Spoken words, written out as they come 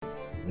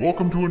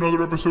Welcome to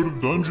another episode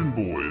of Dungeon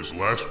Boys.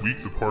 Last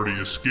week, the party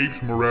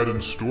escaped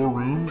Moradin's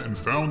storeroom and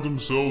found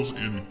themselves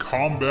in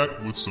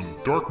combat with some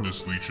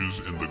darkness leeches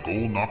in the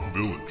Golnock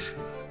village.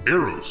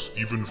 Eros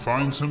even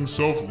finds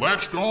himself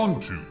latched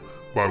onto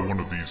by one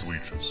of these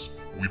leeches.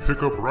 We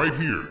pick up right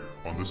here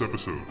on this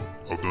episode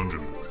of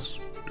Dungeon Boys.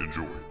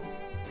 Enjoy.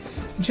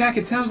 Jack,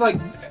 it sounds like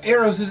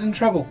Eros is in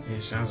trouble.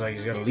 It sounds like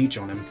he's got a leech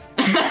on him.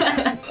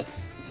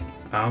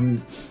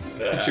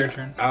 It's your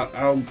turn.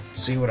 I'll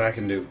see what I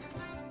can do.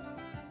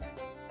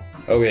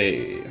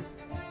 Okay.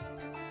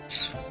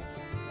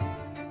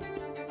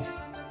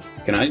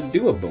 Can I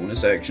do a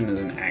bonus action as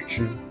an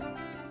action?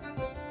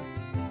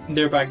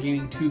 Thereby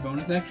gaining 2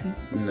 bonus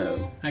actions?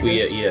 No. I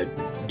guess. Yeah,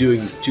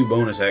 doing 2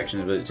 bonus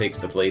actions, but it takes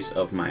the place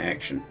of my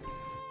action.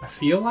 I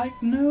feel like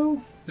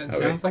no. That Okay.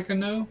 sounds like a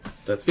no.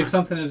 That's fine. If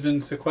something has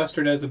been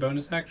sequestered as a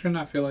bonus action,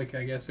 I feel like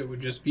I guess it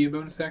would just be a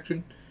bonus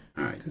action.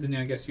 Alright. Because then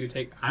I guess you would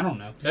take... I don't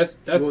know. That's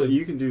well, a,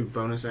 you can do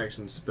bonus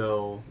action,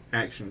 spell,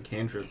 action,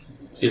 cantrip,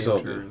 It's same all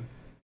turn.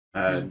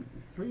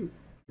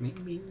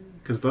 Maybe.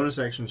 Because bonus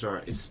actions are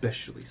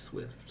especially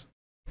swift.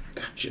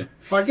 Gotcha.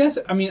 Well, I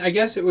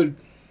guess it would...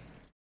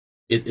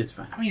 It's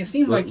fine. I mean, it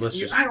seems like... Let's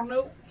just- I don't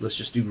know. Let's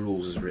just do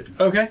rules as written.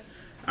 Okay.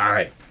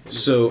 Alright.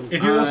 So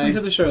If you're listening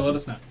to the show, let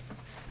us know.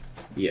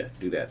 Yeah,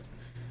 do that.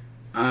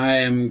 I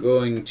am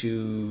going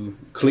to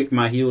click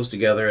my heels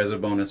together as a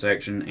bonus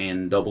action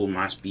and double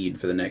my speed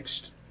for the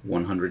next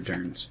 100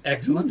 turns.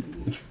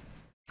 Excellent.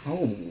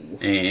 Oh,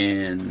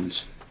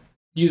 And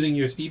Using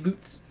your speed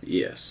boots.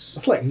 yes.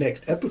 that's like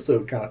next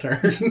episode kind of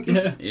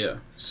turns. Yeah. Yeah.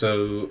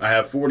 So I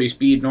have 40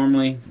 speed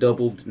normally,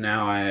 doubled.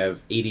 Now I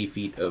have 80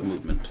 feet of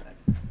movement.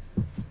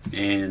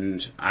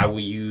 And I will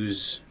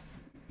use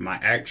my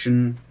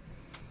action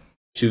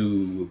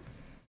to...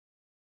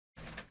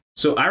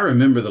 So I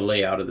remember the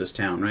layout of this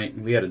town, right?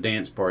 We had a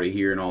dance party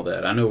here and all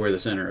that. I know where the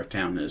center of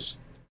town is.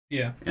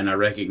 Yeah. And I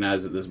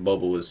recognize that this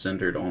bubble is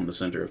centered on the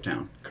center of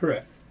town.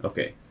 Correct.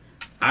 Okay.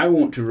 I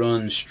want to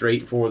run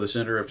straight for the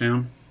center of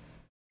town.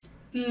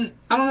 I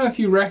don't know if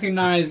you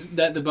recognize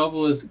that the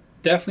bubble is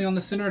definitely on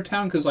the center of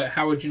town, because, like,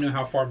 how would you know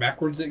how far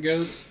backwards it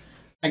goes?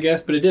 I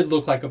guess, but it did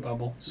look like a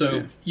bubble.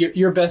 So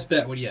your best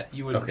bet would, it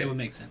would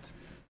make sense.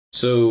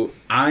 So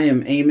I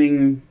am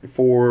aiming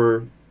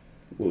for,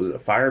 what was it, a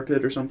fire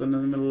pit or something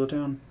in the middle of the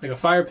town? Like a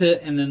fire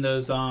pit, and then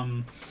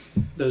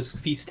those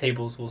feast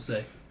tables, we'll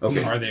say,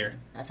 Okay. are there.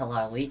 That's a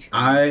lot of leech.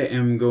 I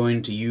am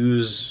going to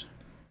use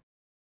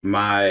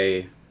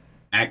my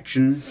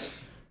action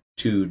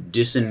to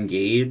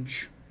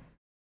disengage,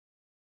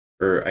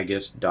 or I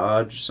guess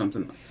dodge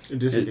something.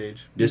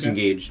 Disengage.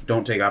 Disengage.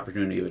 Don't take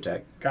opportunity of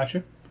attack.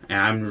 Gotcha. And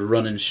I'm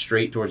running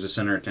straight towards the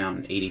center of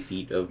town, 80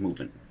 feet of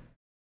movement.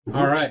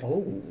 All right.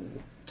 Oh,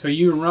 So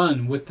you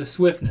run with the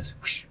swiftness.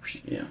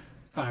 Yeah.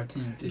 5,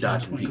 10, 15,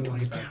 Dodging 20, people.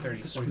 25,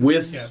 30, 40.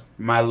 With Yeah.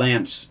 my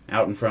lance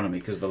out in front of me,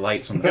 because the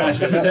light's on the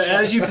Gotcha. flash. So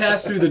as you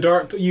pass through the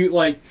dark,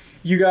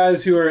 you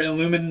guys who are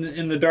illumined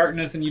in the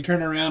darkness, and you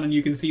turn around and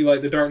you can see,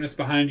 like, the darkness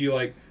behind you,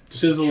 like,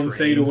 sizzle and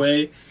fade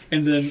away.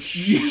 And then you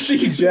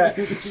see Jack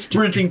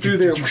sprinting through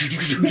there,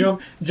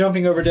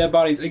 jumping over dead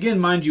bodies. Again,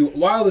 mind you,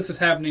 while this is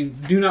happening,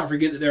 do not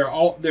forget that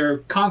there are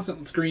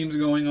constant screams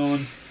going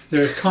on.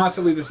 There is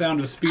constantly the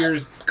sound of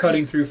spears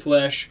cutting through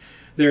flesh.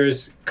 There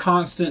is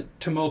constant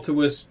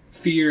tumultuous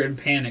fear and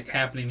panic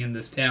happening in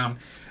this town.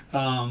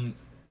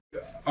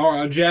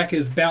 Jack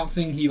is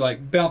bouncing. He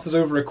bounces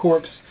over a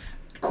corpse,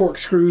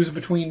 corkscrews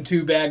between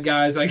 2 bad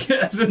guys, I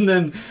guess, and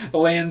then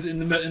lands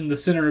in the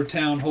center of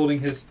town, holding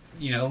his,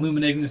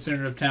 illuminating the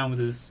center of town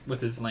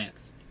with his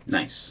lance.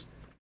 Nice.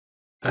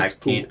 That's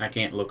cool. I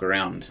can't look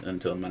around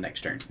until my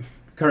next turn.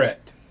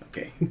 Correct.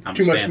 Okay. I'm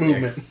too much standing there.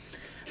 movement.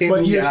 Can't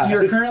But move your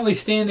you're eyes. currently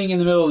standing in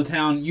the middle of the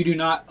town. You do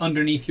not,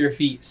 underneath your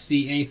feet,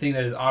 see anything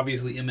that is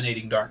obviously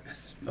emanating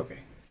darkness. Okay.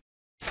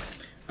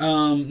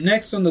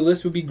 Next on the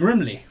list would be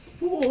Grimly.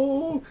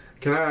 Whoa.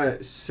 Can I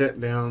set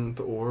down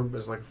the orb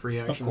as like a free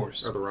action?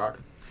 course. Or the rock?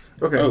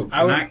 Okay. Oh,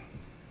 I would-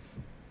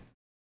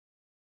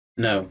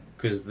 No,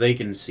 because they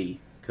can see,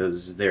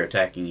 because they're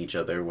attacking each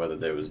other, whether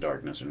there was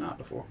darkness or not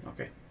before.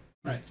 Okay.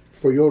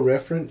 For your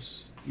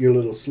reference, your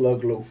little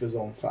slug loaf is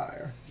on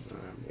fire.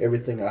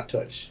 Everything I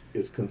touch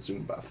is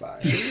consumed by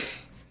fire.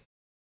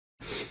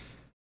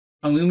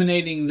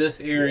 Illuminating this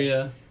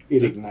area,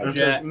 It I ignites.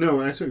 Jack.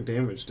 I took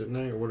damage, didn't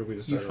I? Or what did we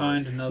decide you on?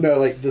 find another... No,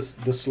 like the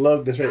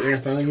slug that's right there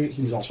in front of you,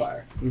 he's on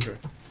fire. Okay.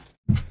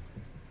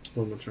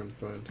 What am I trying to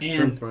find? Trying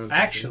to And find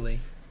actually,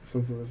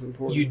 something that's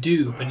important. you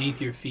do,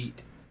 beneath your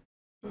feet,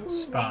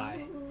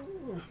 spy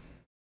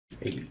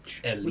A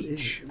leech. a What is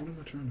leech. it? What am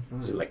I trying to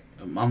find? Is it like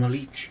a mama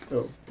leech?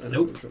 Oh, I know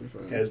Nope. what I'm trying to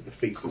find. As the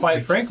face of Quite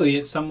leeches. frankly,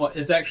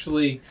 it's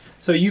actually...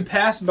 So you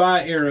pass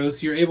by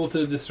Eros, you're able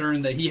to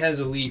discern that he has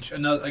a leech,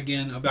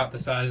 again, about the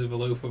size of a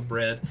loaf of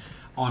bread,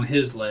 on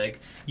his leg.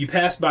 You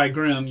pass by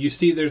Grim, you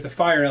see there's a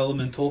fire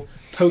elemental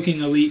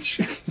poking a leech,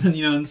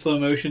 in slow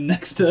motion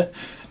next to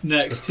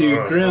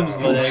Grim's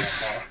leg.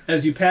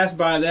 As you pass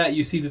by that,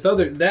 you see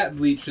that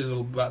leech is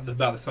about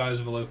the size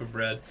of a loaf of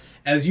bread.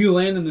 As you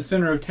land in the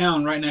center of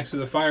town, right next to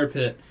the fire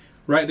pit,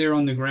 right there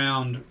on the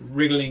ground,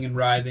 wriggling and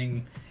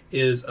writhing,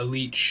 is a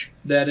leech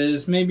that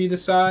is maybe the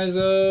size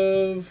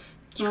of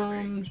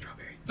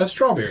a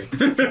strawberry.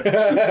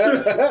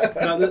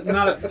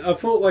 not a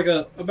full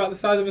about the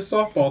size of a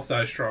softball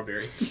sized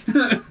strawberry.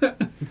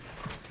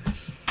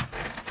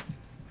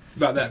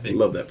 About that big.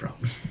 Love that prop.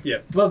 Yeah,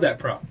 love that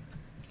prop.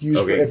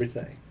 Used for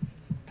everything.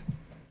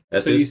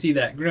 That's so it. you see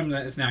that. Grim,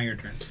 that is now your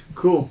turn.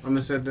 Cool. I'm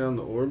gonna set down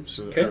the orb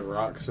so that Okay. I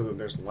rock so that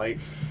there's light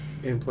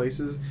in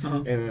places, Uh-huh.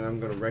 and then I'm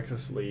gonna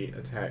recklessly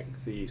attack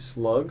the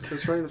slug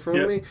that's right in front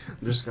of me. I'm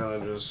just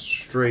gonna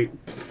straight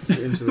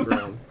into the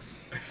ground.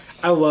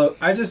 I love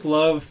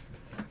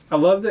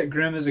that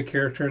Grim is a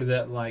character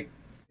that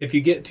if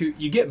you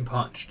get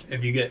punched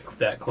if you get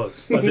that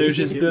close. Like there's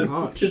just Getting this,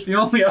 punched. it's the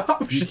only You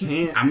option.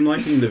 can't. I'm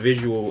liking the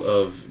visual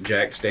of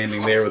Jack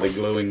standing there with a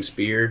glowing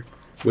spear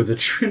with a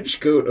trench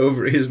coat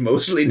over his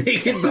mostly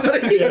naked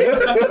body.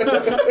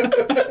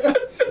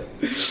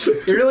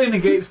 It really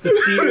negates the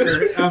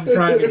fear I'm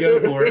trying to go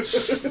for.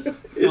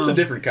 It's a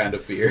different kind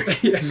of fear.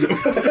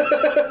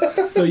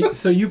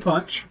 So you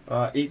punch.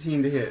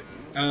 18 to hit.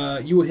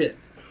 You will hit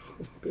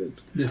Good.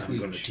 this I'm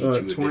going to leech. teach you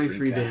a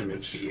 23 different kind of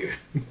damage. fear.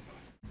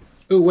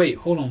 Oh wait,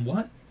 hold on.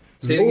 What?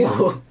 Say it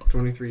again.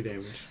 23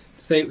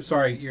 damage.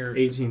 Sorry. You're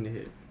 18 to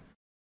hit.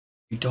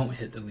 you don't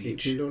hit the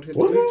leech. 18 don't hit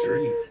What? the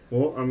leech.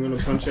 Well, I'm gonna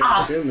punch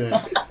it in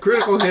there.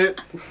 Critical hit.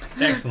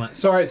 Excellent.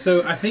 Sorry.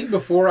 So I think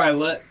before I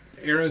let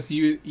Arrows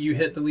you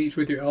hit the leech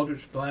with your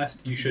Eldritch Blast,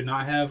 you should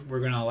not have.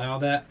 We're going to allow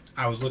that.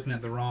 I was looking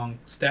at the wrong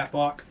stat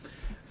block.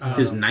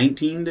 His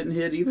 19 didn't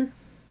hit either?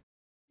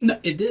 No,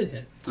 it did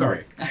hit.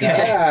 Sorry.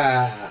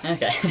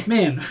 Okay.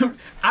 Man,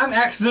 I'm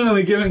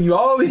accidentally giving you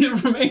all the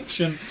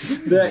information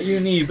that you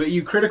need, but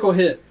you critical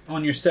hit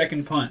on your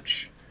second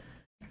punch.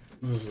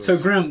 So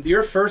Grim,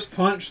 your first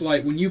punch,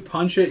 when you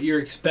punch it, you're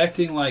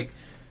expecting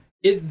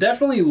it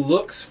definitely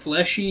looks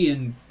fleshy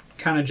and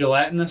kind of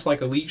gelatinous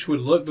like a leech would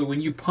look, but when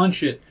you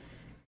punch it,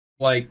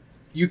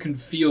 you can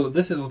feel that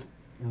this is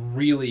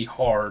really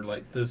hard.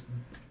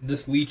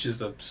 This leech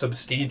is a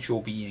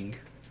substantial being.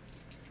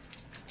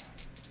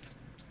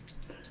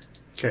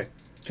 Okay.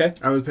 Okay.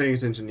 I was paying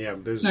attention. Yeah,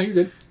 there's. No, you're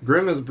good.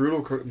 Grim is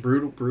brutal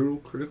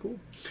critical,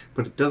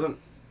 but it doesn't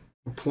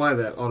apply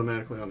that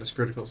automatically on his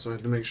critical, so I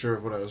had to make sure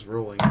of what I was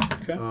rolling.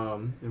 Okay.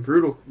 And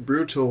brutal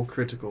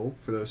critical,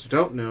 for those who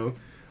don't know,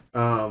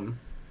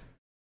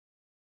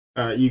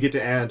 you get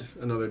to add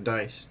another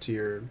dice to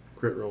your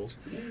crit rolls.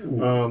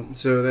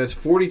 So that's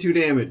 42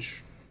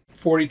 damage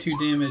 42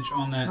 damage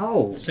on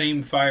that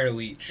same fire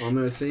leech. on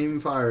the same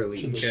fire To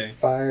leech. the Okay.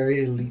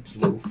 fiery leech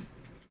loaf.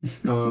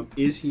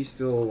 Is he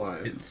still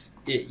alive?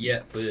 It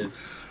yet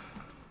lives.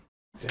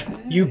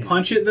 Dang. You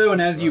punch it though,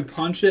 and as you Sucks.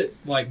 punch it,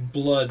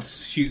 blood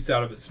shoots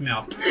out of its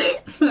mouth.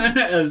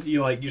 As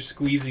you're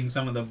squeezing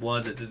some of the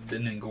blood that's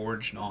been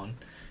engorged on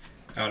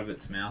out of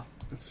its mouth.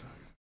 That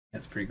sucks.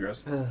 That's pretty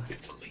gross.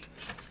 It's a leech.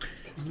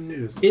 It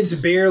is. It's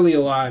barely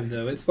alive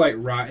though. It's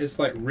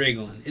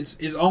wriggling. It's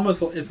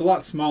a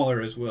lot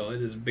smaller as well.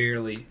 It is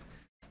barely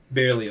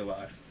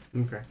alive.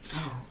 Okay.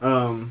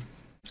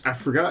 I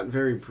forgot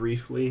very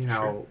briefly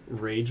how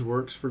rage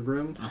works for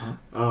Grim.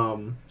 Uh-huh.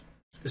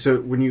 So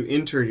when you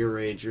enter your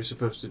rage, you're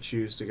supposed to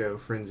choose to go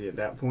frenzy at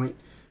that point.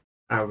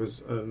 I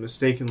was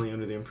mistakenly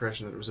under the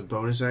impression that it was a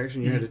bonus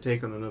action you had to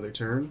take on another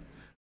turn.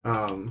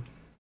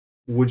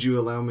 Would you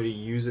allow me to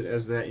use it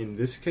as that in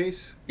this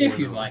case? If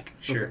Or you'd no? like,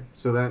 sure. Okay.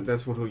 So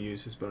that's what he'll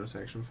use his bonus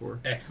action for,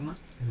 Excellent.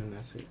 and then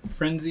that's it.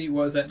 Frenzy,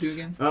 what does that do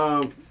again?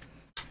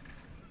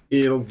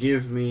 It'll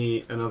give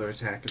me another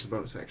attack as a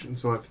bonus action,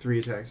 so I have 3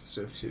 attacks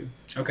instead of 2.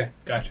 Okay,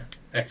 gotcha.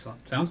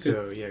 Excellent. Sounds good.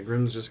 So yeah,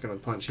 Grim's just gonna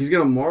punch. He's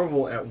gonna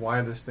marvel at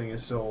why this thing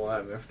is still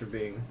alive after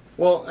being.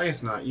 Well, I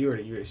guess not. You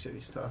already said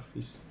he's tough.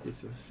 It's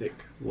a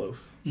thick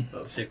loaf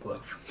of Thick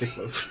loaf. thick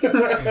loaf.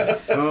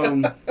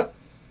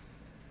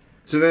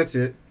 So that's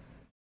it.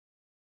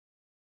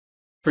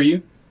 For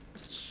you?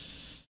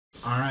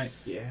 All right.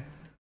 Yeah.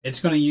 It's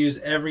going to use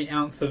every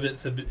ounce of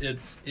its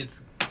essence.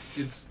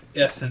 Is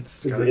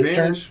Got it its turn?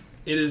 advantage.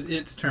 It is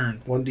its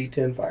turn.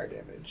 1d10 fire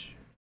damage.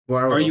 Well,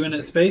 I would Are you also in take-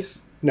 its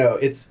space? No,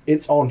 it's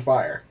on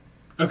fire.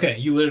 Okay,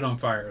 you lit it on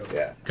fire earlier.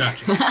 Yeah.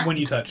 Gotcha. When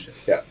you touched it.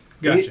 Yeah.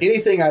 Gotcha.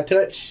 Anything I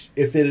touch,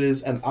 if it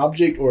is an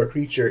object or a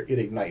creature, it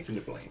ignites into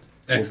flame.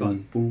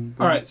 Excellent. Boom, boom, boom.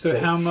 All right. So So-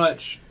 how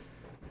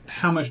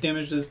much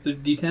damage does the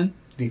D10?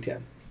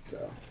 D10.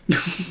 So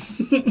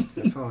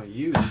That's all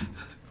you.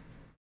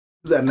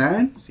 is that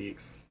 9?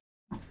 6.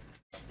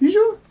 You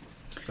sure?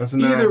 That's a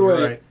 9. Either you're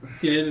way, right.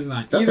 yeah, it is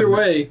 9. That's Either a-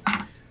 way,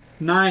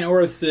 9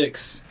 or a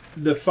 6,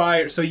 the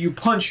fire. So you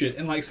punch it,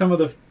 and some of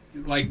the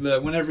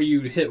whenever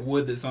you hit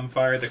wood that's on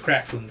fire, the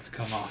cracklings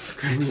come off,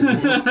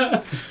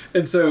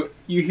 and so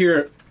you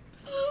hear,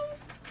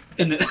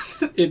 and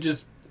it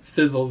just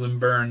fizzles and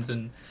burns,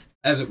 and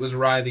as it was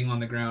writhing on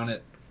the ground,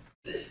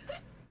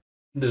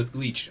 the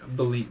leech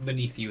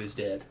beneath you is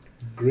dead.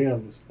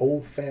 Grimm's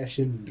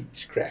old-fashioned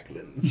leech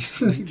cracklings.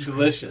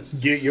 Delicious.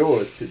 Get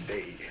yours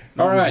today.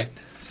 All right,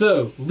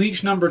 so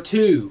leech number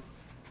 2,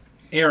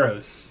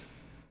 Eros.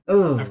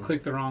 I've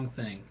clicked the wrong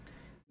thing.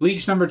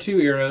 Leech number 2,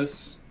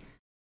 Eros,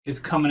 is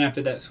coming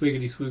after that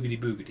swiggity swoogity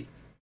boogity.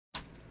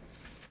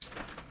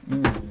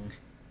 Will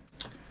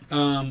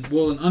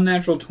an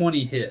unnatural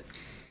 20 hit?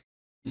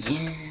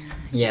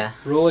 Yeah.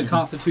 Roll a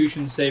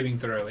Constitution saving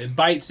throw. It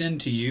bites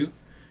into you.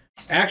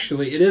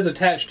 Actually, it is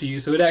attached to you,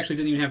 so it actually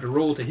didn't even have to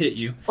roll to hit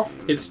you.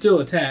 It's still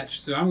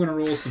attached, so I'm going to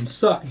roll some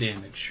suck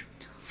damage.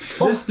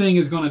 This thing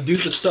is going to do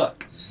the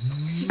suck.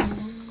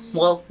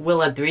 Well,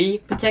 will a 3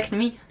 protect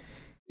me?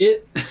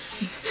 It...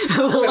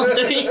 Will a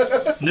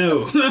 3?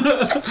 No.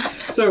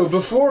 So,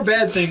 before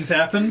bad things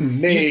happen,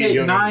 you take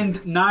young.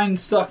 nine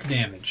suck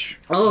damage.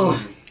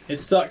 Oh.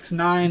 It sucks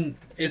 9...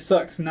 It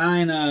sucks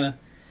 9,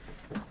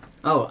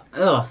 Oh,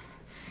 ugh.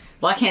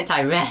 Why can't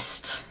I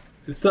rest?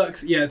 It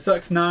sucks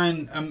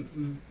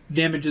 9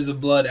 damages of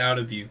blood out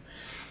of you.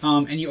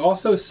 And you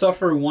also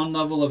suffer 1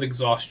 level of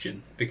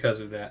exhaustion because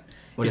of that.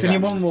 What If does that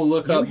anyone mean? will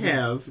look You up...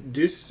 have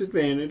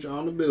disadvantage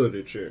on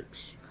ability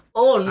checks.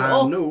 Oh, I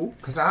no. know,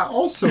 because I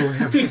also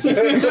have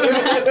disadvantage.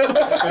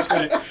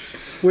 Okay.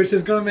 Which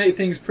is going to make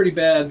things pretty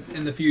bad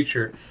in the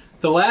future.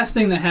 The last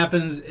thing that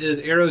happens is,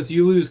 Arrows,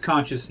 you lose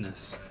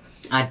consciousness.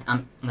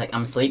 I'm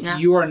asleep now?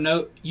 You are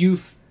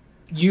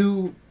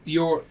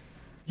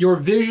your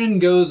vision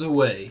goes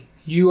away.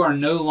 You are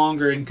no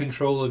longer in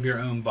control of your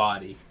own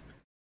body.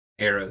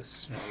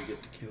 Arrows. Now we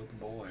get to kill the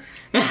boy.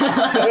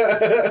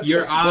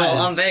 Your eyes.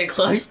 Well, I'm very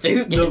close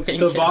to getting the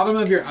killed. bottom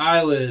of your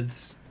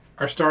eyelids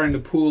are starting to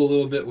pool a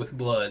little bit with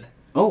blood,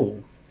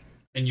 Oh.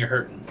 and you're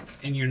hurting,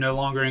 and you're no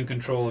longer in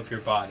control of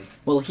your body.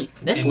 Well,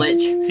 this And-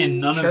 lich And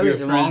none of your chose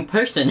the wrong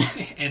friends, person.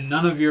 and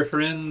none of your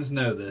friends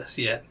know this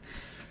yet.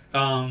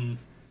 So...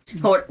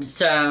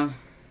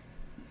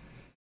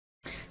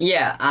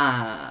 Yeah,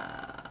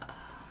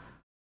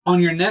 On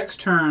your next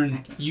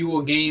turn, you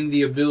will gain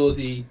the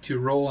ability to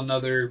roll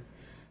another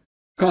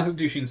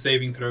Constitution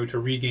saving throw to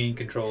regain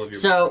control of your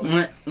So,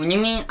 when you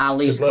mean I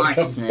lose The blood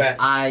comes consciousness,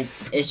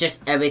 back. it's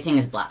just everything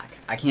is black.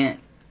 I can't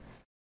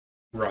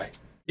Right.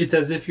 It's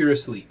as if you're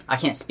asleep.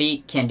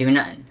 speak, can't do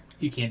nothing.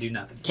 You can't do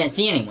nothing. Can't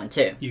see anyone,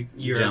 too.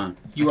 You're, John.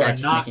 You Okay, are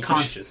just not making sure.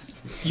 conscious.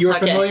 You are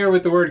Okay. familiar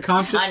with the word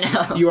conscious? I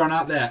know. You are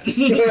not that.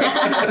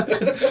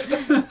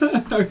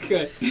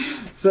 Okay.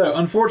 So,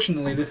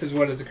 unfortunately, this is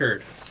what has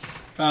occurred.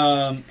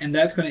 And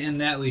that's going to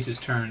end that leech's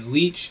turn.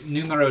 Leech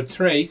numero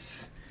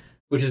tres,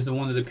 which is the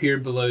one that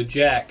appeared below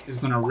Jack, is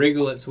going to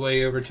wriggle its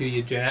way over to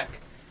you, Jack,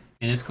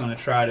 and it's going to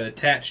try to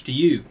attach to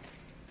you.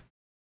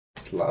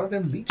 It's a lot of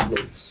them leech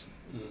loaves.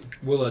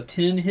 Will a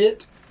 10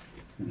 hit?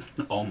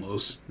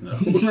 Almost. No.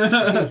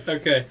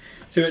 Okay.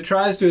 So it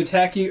tries to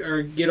attack you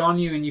or get on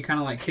you, and you kind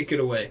of like kick it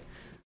away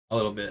a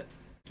little bit.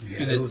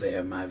 Hello it's-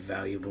 there, my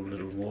valuable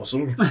little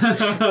morsel.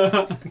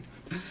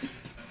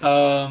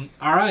 All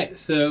right.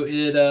 So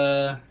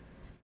that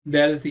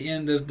is the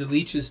end of the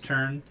leech's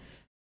turn,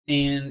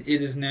 and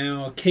it is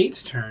now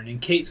Kate's turn. And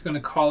Kate's going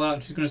to call out.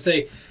 And she's going to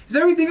say, "Is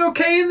everything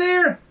okay in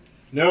there?"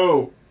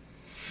 No.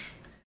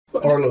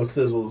 Arlo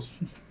sizzles.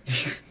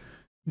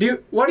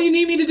 What do you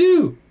need me to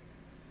do?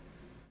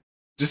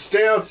 Just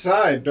stay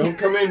outside. Don't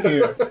come in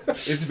here.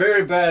 It's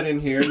very bad in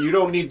here. You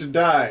don't need to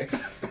die.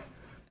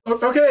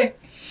 Okay.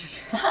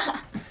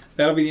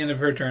 That'll be the end of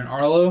her turn.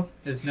 Arlo,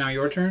 it's now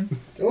your turn.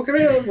 Don't come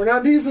here. We're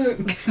not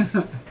decent.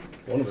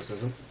 One of us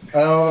isn't.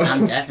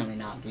 I'm definitely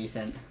not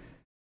decent.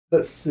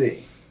 Let's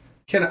see.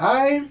 Can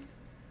I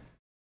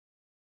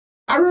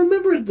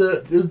remember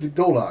is the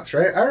Golnox,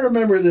 right? I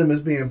remember them as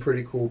being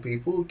pretty cool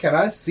people. Can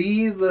I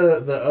see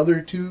the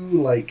other two,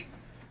 like,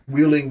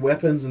 wielding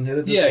weapons and hit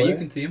it this Yeah, way? you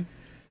can see him.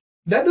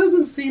 That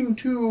doesn't seem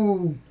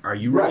too... Are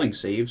you Right. rolling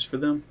saves for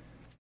them?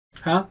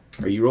 Huh?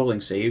 Are you rolling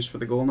saves for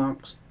the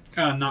Golnox?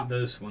 Not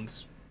those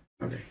ones.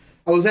 Okay.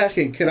 I was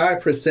asking, can I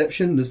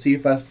perception to see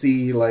if I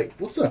see, like,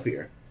 what's up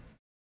here?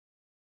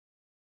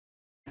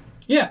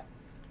 Yeah.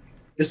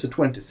 It's a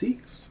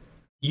 26.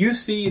 You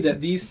see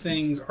that these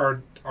things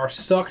are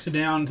sucked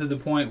down to the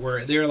point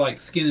where they're like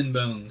skin and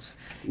bones.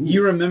 Ooh.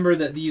 You remember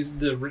that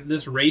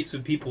this race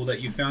of people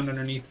that you found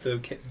underneath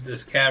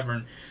this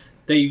cavern,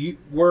 they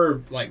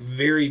were like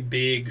very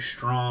big,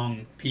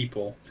 strong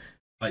people.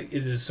 Like,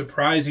 it is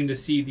surprising to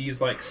see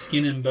these like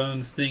skin and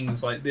bones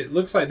things. Like, it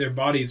looks like their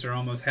bodies are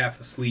almost half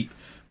asleep,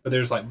 but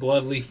there's like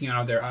blood leaking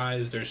out of their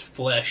eyes. There's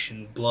flesh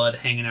and blood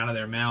hanging out of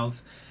their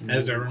mouths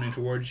as they're running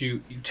towards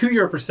you. To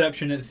your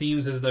perception, it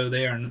seems as though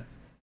they are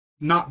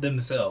not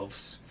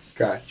themselves,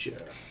 Gotcha.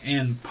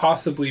 and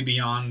possibly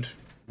beyond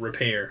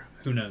repair.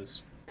 Who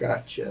knows?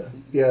 Gotcha.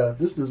 Yeah,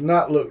 this does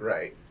not look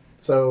right.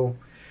 So,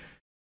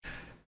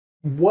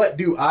 what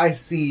do I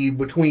see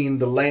between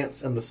the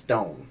lance and the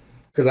stone?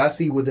 Because I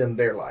see within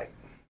their light.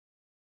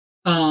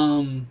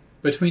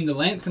 Between the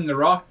lance and the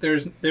rock,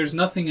 there's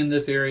nothing in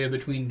this area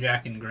between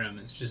Jack and Grim.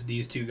 It's just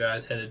these two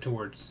guys headed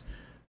towards.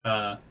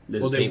 There's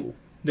well, a table.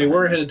 They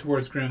were headed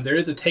towards Grim. There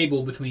is a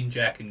table between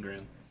Jack and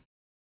Grim.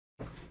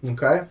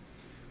 Okay?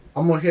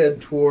 I'm going to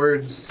head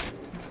towards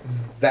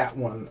that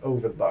one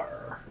over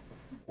there.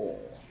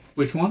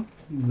 Which one?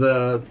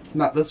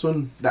 Not this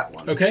one, that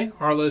one. Okay,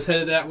 Arlo's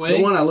headed that way.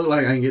 The one I look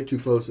like I can get too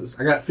closest.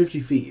 I got 50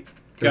 feet.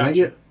 Can I make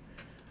Gotcha. it?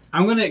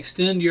 I'm going to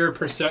extend your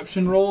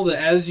perception roll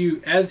that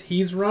as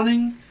he's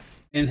running,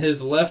 and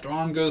his left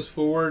arm goes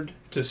forward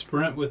to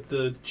sprint with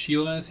the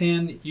shield in his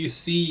hand, you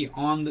see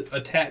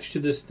attached to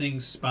this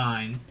thing's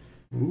spine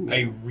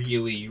a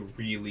really,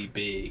 really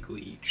big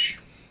leech.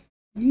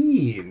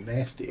 Eee,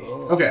 nasty.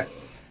 Okay.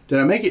 Did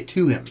I make it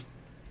to him?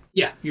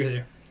 Yeah, you're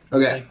there.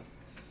 Okay.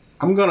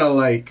 I'm gonna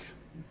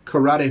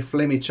karate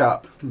flamey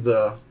chop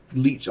the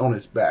leech on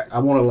his back. I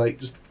want to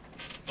just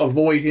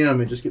avoid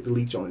him and just get the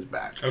leech on his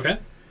back. Okay.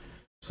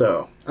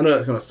 So I know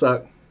that's gonna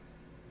suck.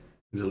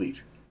 He's a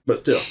leech, but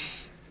still.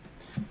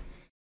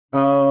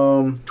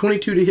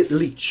 22 to hit the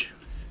leech.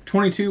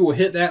 22 will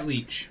hit that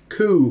leech.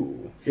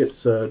 Cool.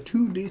 It's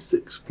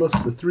 2d6 plus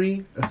the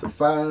 3. That's a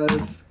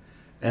 5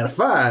 and a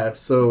 5.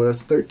 So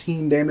that's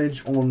 13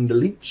 damage on the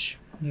leech.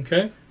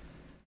 Okay.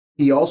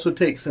 He also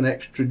takes an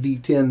extra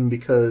d10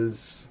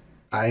 because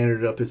I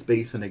entered up his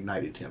base and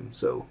ignited him.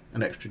 So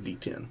an extra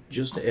d10.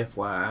 Just a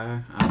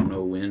FYI, I don't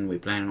know when we're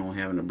planning on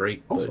having a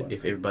break, but Also.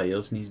 if everybody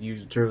else needs to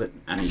use the turlet,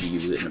 I need to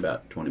use it in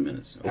about 20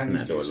 minutes. Open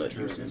that door, let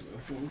juice in.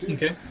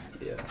 Okay.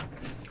 Yeah.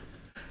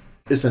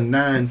 It's a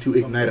 9 to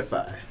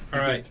ignitify. All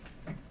right.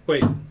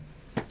 Wait.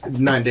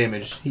 9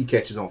 damage. He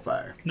catches on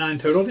fire. 9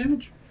 total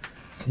damage?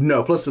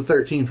 No, plus the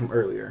 13 from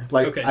earlier.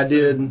 Okay, I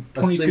did a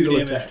 22 single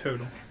damage attack.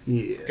 total.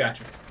 Yeah.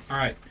 Gotcha. All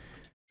right.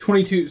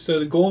 22. So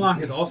the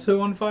Golnock is also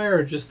on fire,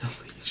 or just the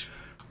leech?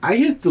 I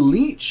hit the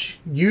leech.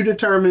 You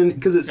determine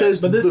because it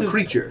says but this the is-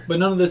 creature. But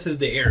none of this is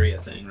the area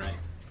thing, right?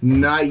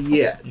 Not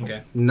yet.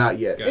 Okay. Not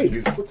yet. Gotcha. Hey,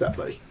 Juice, what's up,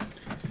 buddy?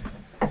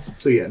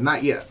 So yeah,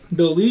 not yet.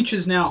 The leech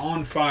is now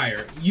on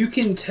fire. You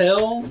can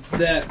tell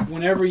that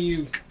whenever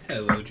you...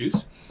 Hello,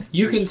 Juice.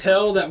 You can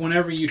tell that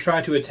whenever you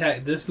try to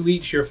attack this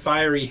leech, your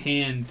fiery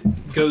hand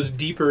goes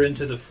deeper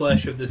into the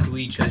flesh of this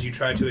leech as you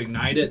try to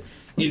ignite it.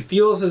 It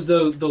feels as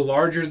though the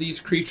larger these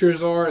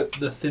creatures are,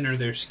 the thinner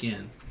their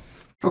skin.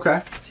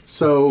 Okay.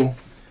 So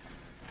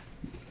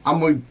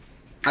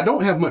I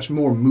don't have much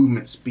more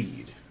movement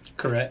speed.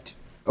 Correct.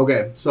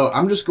 Okay, so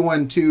I'm just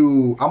going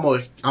to I'm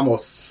gonna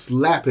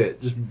slap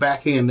it, just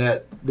backhand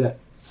that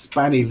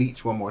spiny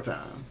leech one more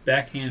time.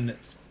 Backhand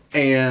it.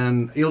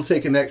 And he'll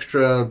take an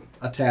extra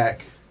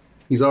attack.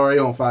 He's already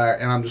on fire,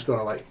 and I'm just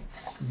gonna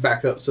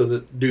back up so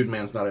that Dude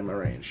Man's not in my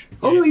range.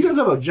 Although he does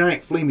have a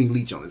giant flaming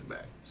leech on his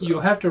back. So.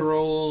 You'll have to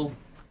roll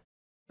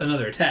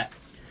another attack.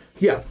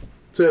 Yeah.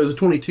 So it was a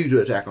 22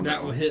 to attack on that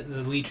That will one. hit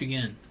the leech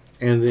again.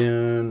 And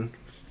then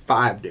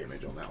 5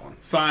 damage on that one.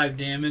 5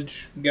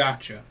 damage.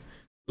 Gotcha.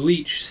 The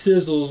leech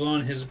sizzles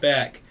on his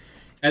back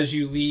as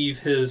you leave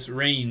his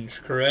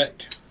range,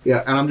 correct?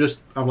 Yeah, and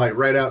I'm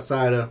right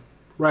outside of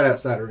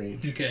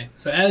range. Okay.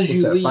 So as What's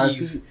you that, 5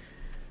 leave, feet?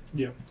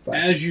 yeah. 5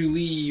 As you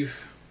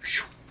leave,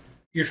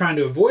 you're trying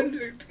to avoid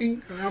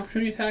an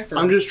opportunity attack? Or?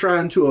 I'm just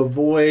trying to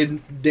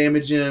avoid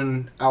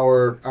damaging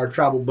our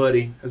tribal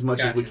buddy as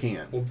much as we Gotcha.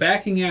 can. Well,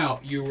 backing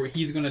out,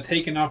 he's going to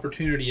take an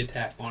opportunity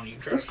attack on you.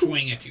 Try to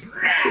swing at you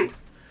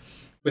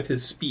with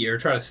his spear.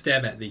 Try to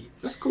stab at thee.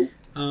 That's cool.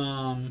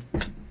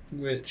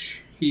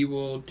 Which he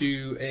will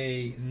do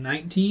a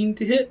 19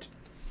 to hit.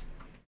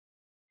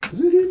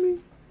 Does it hit me?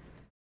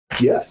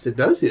 Yes, it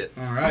does hit.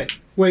 All right.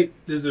 Wait,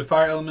 does the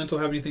fire elemental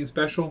have anything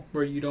special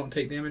where you don't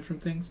take damage from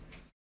things?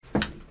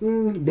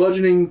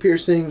 Bludgeoning,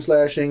 piercing,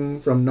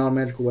 slashing from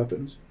non-magical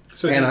weapons.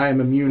 So And his, I am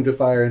immune to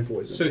fire and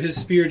poison. so his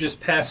spear just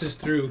passes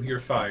through your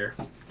fire.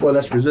 Well,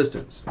 that's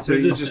resistance. So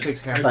he Resistance. just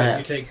takes half. Okay, half.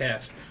 you take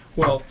half.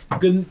 Well,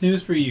 good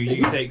news for you.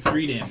 You can take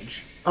 3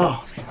 damage.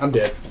 Oh, man, I'm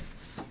dead.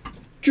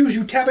 Juice,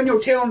 you tapping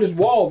your tail on this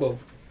wall, bro.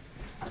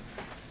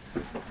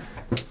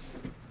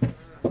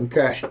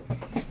 Okay.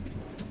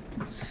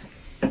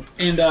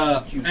 And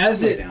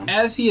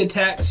as he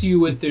attacks you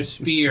with their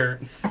spear,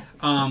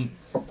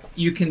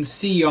 you can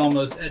see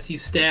almost as he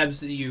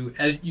stabs at you,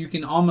 as you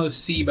can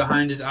almost see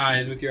behind his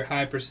eyes with your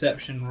high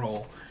perception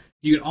roll.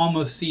 You can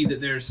almost see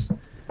that there's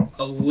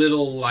a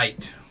little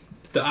light.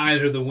 The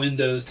eyes are the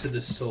windows to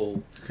the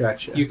soul.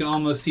 Gotcha. You can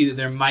almost see that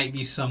there might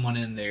be someone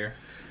in there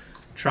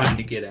trying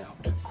to get out.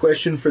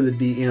 Question for the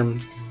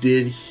DM.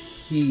 Did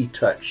he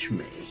touch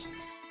me?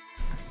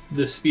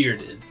 The spear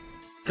did.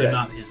 So Okay,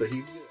 not him. so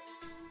he's good.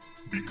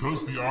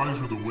 Because the eyes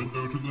are the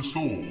window to the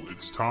soul,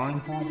 it's time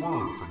for a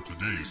word from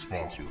today's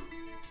sponsor.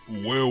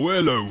 Well,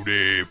 hello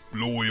there,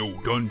 loyal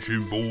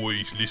Dungeon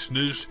Boys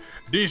listeners.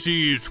 This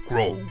is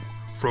Krong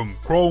from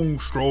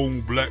Krong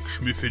Strong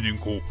Blacksmithing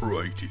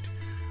Incorporated.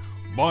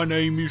 My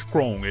name is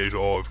Krong, as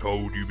I've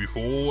told you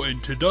before,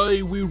 and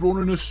today we're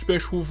running a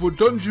special for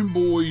Dungeon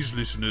Boys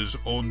listeners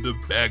on the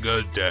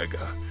Bagger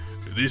Dagger.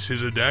 This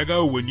is a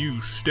dagger. When you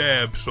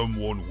stab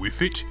someone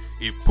with it,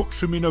 it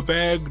puts them in a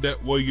bag.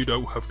 That way you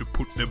don't have to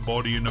put their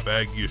body in a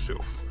bag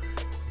yourself.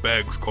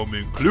 Bags come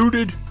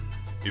included.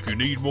 If you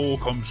need more,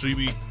 come see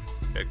me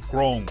at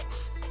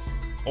Krong's.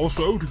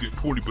 Also, to get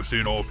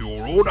 20% off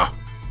your order,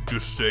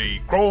 just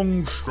say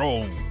Krong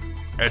Strong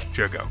at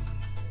checkout.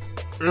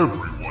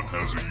 Everyone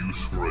has a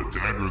use for a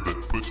dagger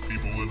that puts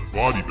people in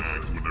body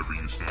bags whenever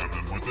you stab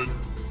them with it.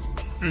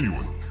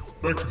 Anyway,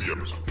 back to the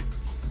episode.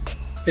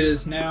 It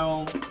is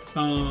now,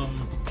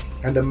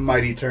 And a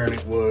mighty turn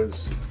it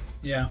was.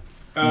 yeah.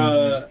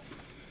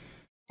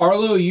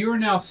 Arlo, you are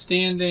now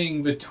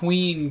standing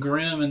between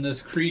Grim and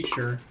this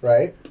creature.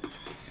 Right?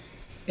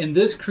 And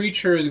this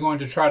creature is going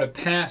to try to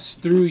pass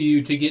through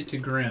you to get to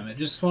Grim. It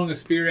just swung a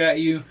spear at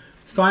you,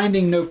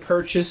 finding no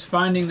purchase,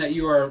 finding that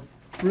you are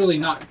really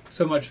not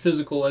so much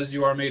physical as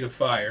you are made of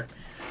fire.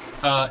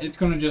 It's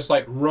going to just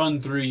like run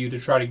through you to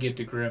try to get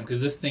to Grim because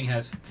this thing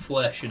has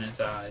flesh in its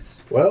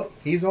eyes. Well,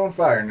 he's on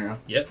fire now.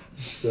 Yep.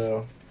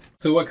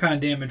 So what kind of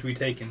damage we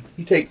taking?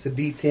 he takes a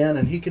D10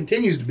 and he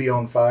continues to be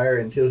on fire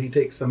until he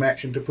takes some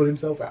action to put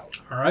himself out.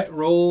 All right,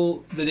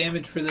 roll the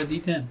damage for the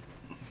D10.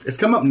 It's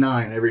come up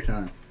 9 every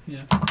time.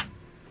 Yeah.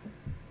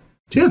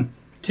 10.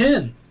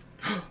 10.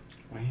 Wow.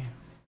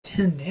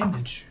 10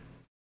 damage.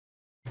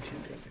 10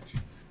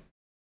 damage.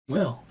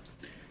 Well,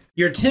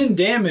 your 10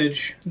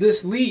 damage,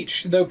 this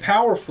leech, though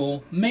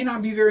powerful, may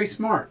not be very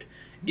smart.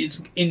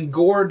 Its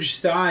engorged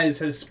size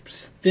has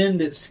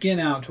thinned its skin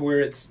out to where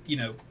it's,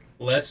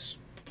 less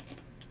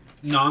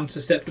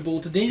non-susceptible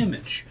to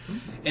damage.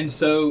 And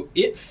so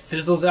it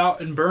fizzles out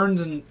and burns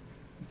and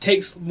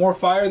takes more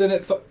fire than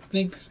it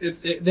thinks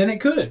than it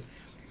could.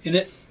 And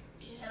it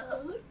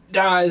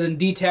dies and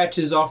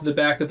detaches off the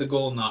back of the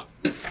gold knot,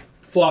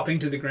 flopping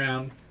to the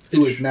ground.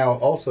 Who is now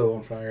also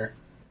on fire.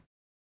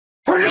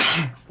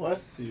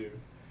 Bless you.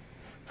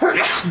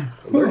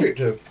 Allergic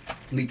to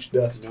leech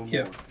dust. No more.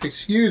 Yeah.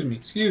 Excuse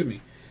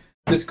me.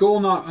 This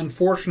gold knot,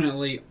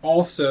 unfortunately,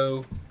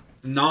 also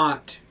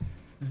not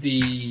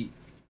the,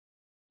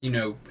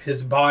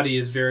 his body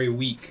is very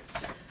weak.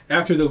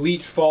 After the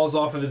leech falls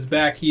off of his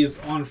back, he is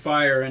on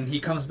fire, and he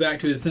comes back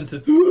to his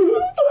senses.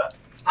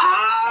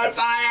 On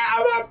fire!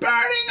 I'm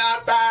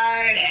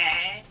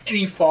burning! And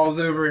he falls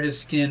over, his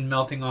skin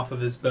melting off of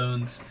his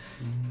bones,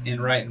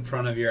 and right in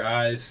front of your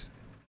eyes,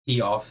 he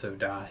also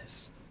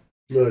dies.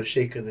 Little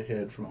shake of the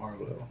head from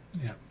Arlo.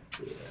 Yeah.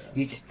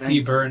 You just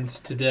He burns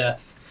to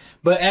death.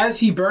 But as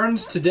he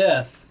burns to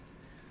death,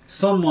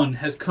 someone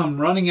has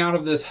come running out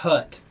of this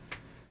hut.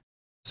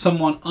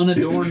 Someone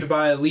unadorned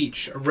by a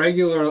leech, a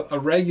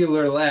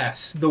regular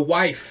lass, the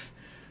wife,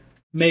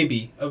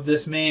 maybe, of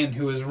this man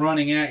who is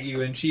running at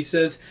you, and she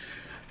says,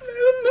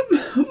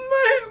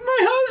 my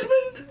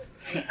husband,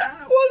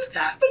 what's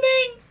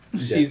happening?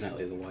 She's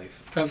Definitely the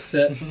wife.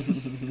 upset.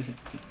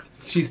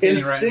 She's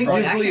standing right in front.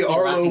 Instinctively, Actually,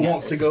 Arlo laughing at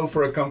wants to this. go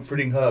for a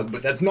comforting hug,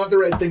 but that's not the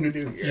right thing to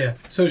do here. Yeah.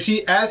 So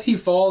as he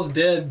falls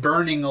dead,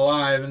 burning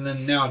alive, and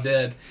then now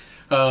dead,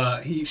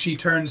 she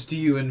turns to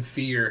you in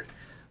fear,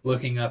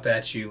 looking up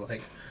at you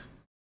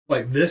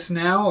like this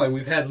now. Like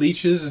we've had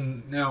leeches,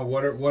 and now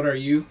what are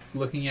you?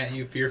 Looking at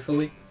you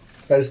fearfully.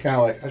 I just kind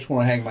of I just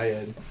want to hang my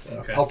head. So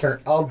Okay.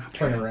 I'll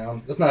turn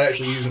around. It's not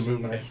actually using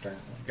movement. I just turn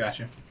around.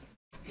 Gotcha.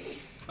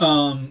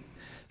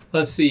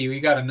 Let's see. We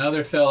got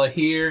another fella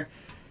here.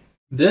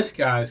 This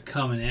guy's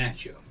coming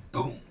at you.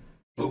 Boom,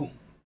 boom,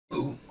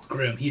 boom.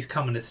 Grim. He's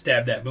coming to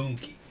stab that boom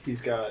key.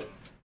 He's got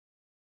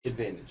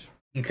advantage.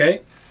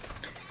 Okay.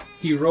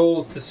 He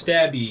rolls to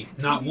stab you,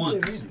 not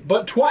once,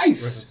 but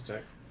twice Resist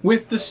attack.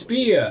 with the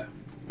spear.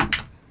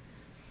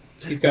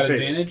 He's got Fails.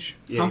 advantage.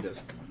 Yeah, Huh? he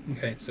does.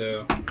 Okay,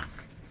 so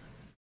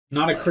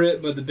not a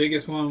crit, but the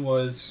biggest one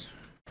was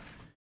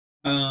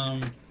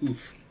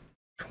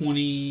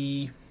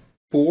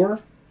 24?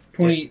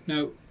 20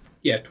 no.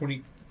 Yeah,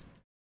 20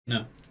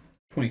 no.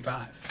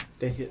 25.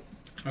 They hit.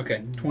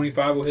 Okay,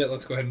 25 will hit.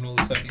 Let's go ahead and roll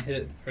the second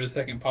hit, or the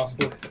second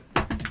possible hit.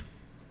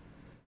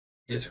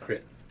 It's a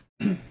crit.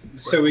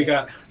 So we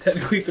got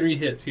technically 3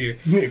 hits here.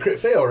 You need a crit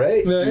fail,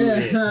 right?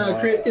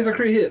 Crit is a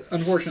crit hit,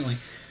 unfortunately.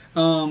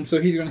 So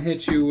he's going to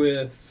hit you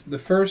with the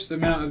first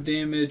amount of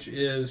damage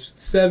is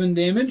 7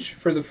 damage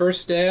for the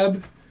first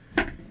stab.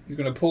 He's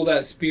going to pull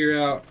that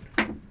spear out.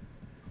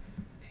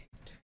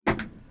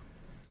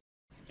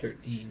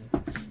 13,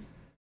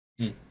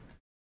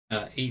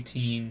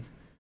 18,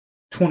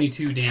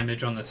 22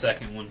 damage on the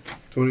second one.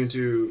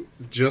 22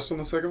 just on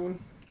the second one?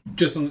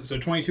 So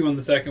 22 on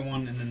the second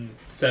one, and then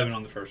 7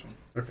 on the first one.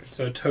 Okay.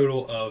 So a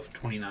total of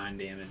 29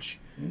 damage.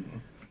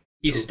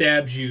 He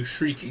stabs you,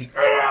 shrieking.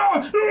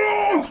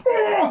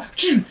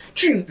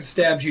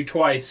 Stabs you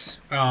twice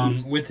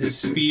with his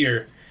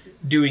spear,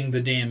 doing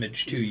the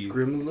damage to you.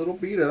 Grim a little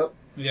beat up.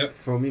 Yep.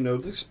 Foamy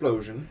nose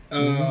explosion.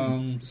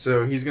 Um,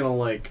 So he's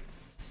gonna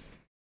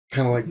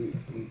kind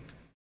of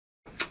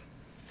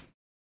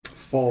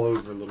fall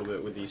over a little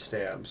bit with these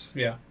stabs.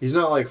 yeah, He's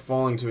not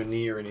falling to a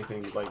knee or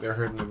anything, but they're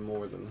hurting him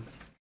more than.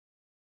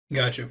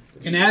 gotcha.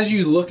 And as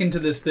you look into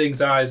this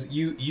thing's eyes,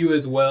 you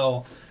as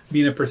well,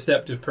 being a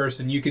perceptive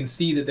person, you can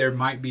see that there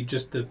might be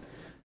just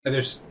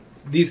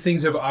these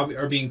things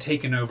are being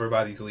taken over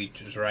by these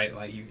leeches, right?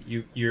 Like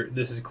you're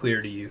this is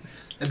clear to you.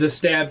 And the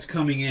stabs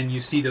coming in, you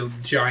see the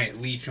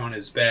giant leech on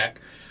his back,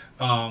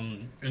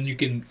 and you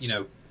can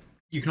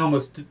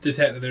almost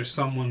detect that there's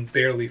someone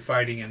barely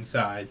fighting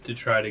inside to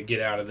try to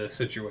get out of this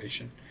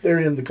situation. They're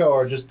in the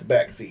car, just the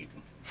back seat.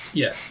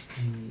 Yes.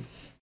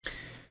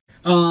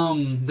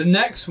 The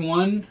next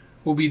one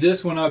will be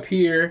this one up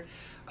here.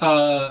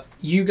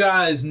 You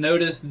guys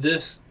notice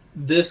this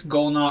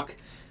Golnock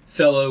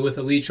fellow with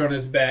a leech on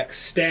his back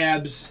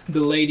stabs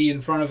the lady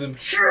in front of him.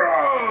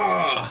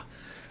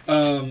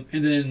 and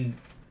then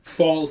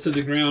falls to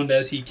the ground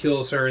as he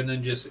kills her, and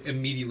then just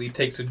immediately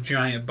takes a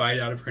giant bite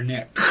out of her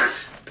neck,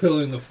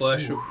 pulling the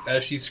flesh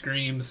as she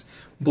screams,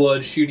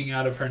 blood shooting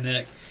out of her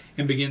neck,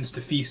 and begins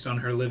to feast on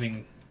her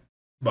living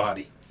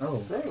body. Oh,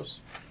 Gross.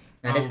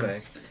 that is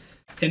gross.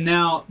 And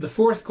now the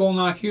fourth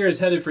Golnock here is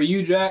headed for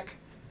you, Jack.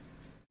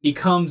 He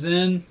comes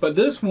in, but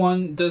this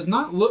one does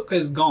not look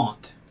as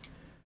gaunt.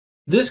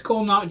 This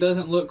Golnock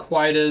doesn't look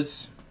quite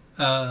as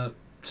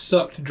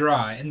sucked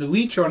dry, and the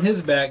leech on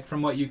his back,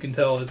 from what you can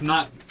tell, is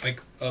not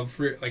like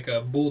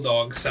a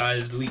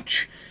bulldog-sized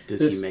leech.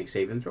 Does he make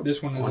saving throw?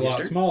 This one is on a his lot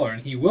turn? smaller,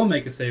 and he will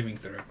make a saving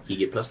throw. He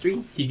get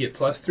 +3? He get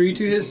 +3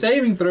 to his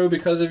saving throw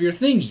because of your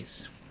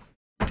thingies.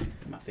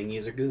 My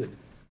thingies are good.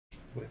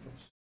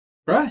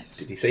 Right.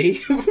 Did he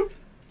save?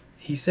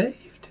 He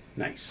saved.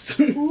 Nice.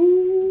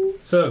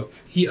 So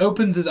he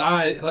opens his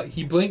eye, like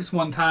he blinks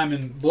one time,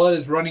 and blood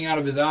is running out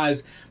of his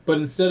eyes. But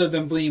instead of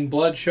them being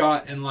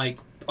bloodshot and like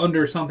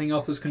under something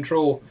else's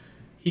control,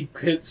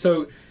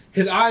 so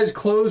his eyes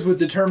close with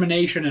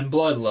determination and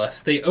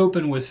bloodlust. They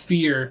open with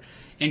fear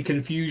and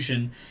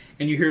confusion,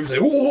 and you hear him say,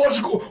 "What's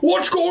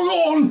going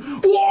on?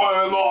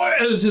 Why am I?"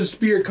 As his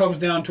spear comes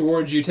down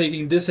towards you,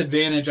 taking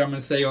disadvantage, I'm going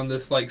to say, on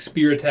this like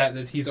spear attack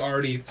that he's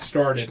already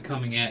started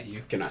coming at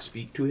you. Can I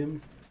speak to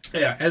him?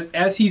 Yeah,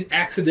 as he's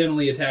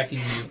accidentally attacking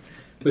you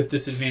with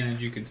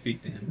disadvantage, you can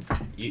speak to him.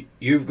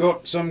 You've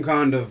got some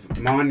kind of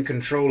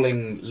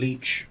mind-controlling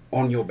leech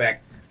on your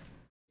back.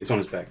 It's on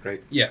his back,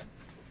 right? Yeah.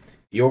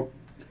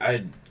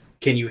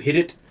 Can you hit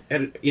it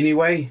any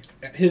way?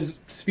 His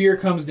spear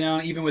comes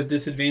down, even with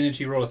disadvantage.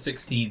 He rolled a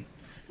 16.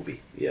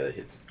 Yeah, that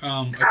hits.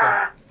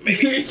 Okay.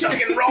 Maybe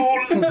tuck and roll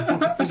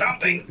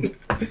something.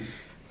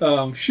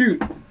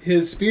 Shoot.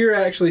 His spear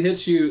actually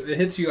hits you. It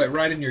hits you like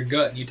right in your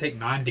gut, and you take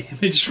 9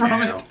 damage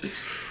from it.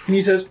 And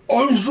he says,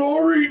 "I'm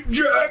sorry,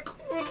 Jack.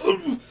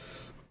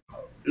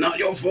 Not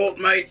your fault,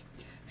 mate."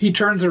 He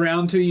turns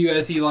around to you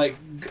as he like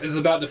is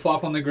about to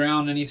flop on the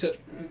ground, and he said,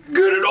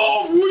 "Get it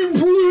off me,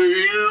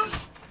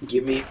 please."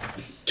 Give me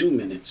 2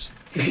 minutes.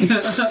 He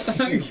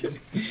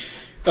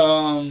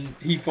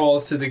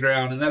falls to the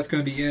ground, and that's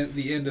going to be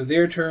the end of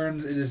their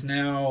turns. It is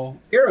now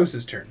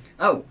Eros' turn.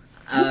 Oh,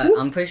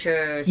 I'm pretty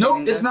sure...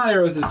 Nope, it's not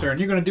Eros' turn.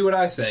 You're going to do what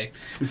I say.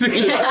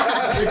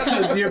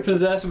 Because you're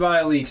possessed by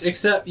a leech.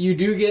 Except you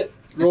do get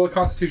roll a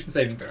Constitution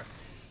saving throw.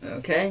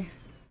 Okay.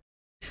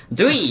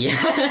 3!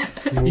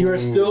 You are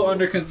still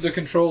under the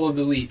control of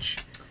the leech.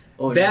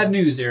 Oh, Bad no.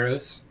 news,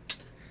 Eros.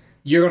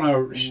 You're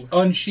going to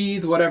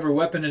unsheath whatever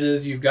weapon it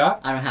is you've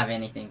got. I don't have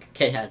anything.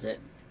 Kate has it.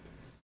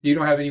 You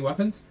don't have any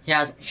weapons?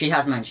 She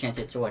has my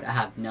enchanted sword. I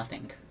have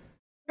nothing.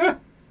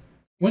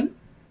 When?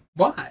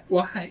 Why?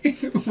 Why?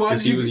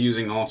 Because he was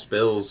using all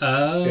spells.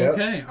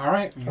 Okay, all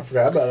right. I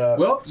forgot about that.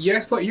 Well,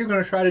 guess what you're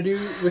going to try to do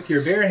with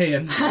your bare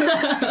hands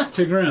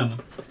to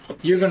Grim.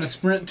 You're going to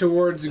sprint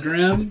towards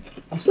Grim.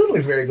 I'm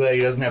suddenly very glad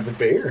he doesn't have the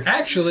bear.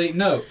 Actually,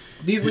 no.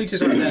 These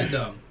leeches aren't that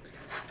dumb.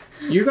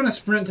 You're going to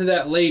sprint to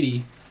that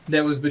lady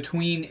that was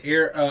between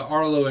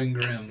Arlo and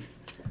Grim.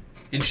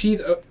 And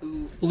she's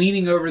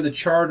leaning over the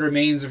charred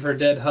remains of her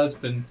dead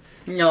husband.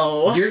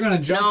 No. You're going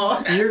to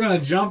jump. No. You're going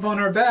to jump on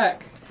her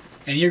back,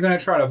 and you're going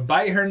to try to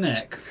bite her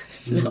neck.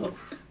 No.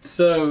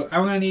 So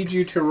I'm going to need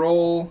you to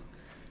roll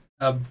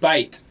a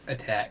bite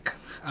attack.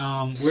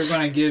 We're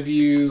going to give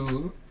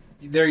you...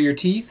 They're your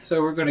teeth,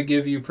 so we're going to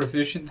give you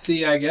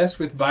proficiency, I guess,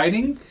 with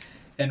biting,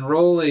 and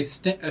roll a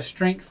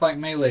strength like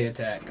melee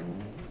attack.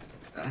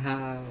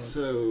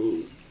 So,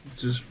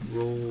 just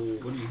roll.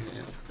 What do you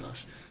have?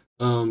 Gosh.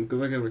 Go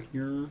back over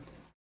here.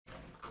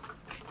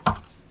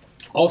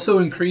 Also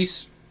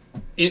increase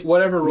it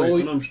whatever roll.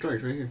 Wait, I'm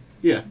strikes right here.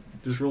 Yeah,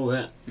 just roll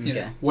that. Yeah,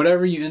 Okay.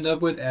 whatever you end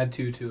up with, add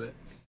 2 to it.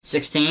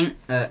 16?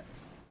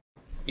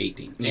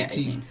 18. Yeah,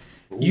 18.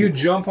 18. You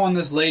jump on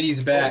this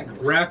lady's back,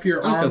 wrap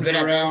your I'm arms so good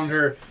at around this.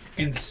 her,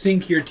 and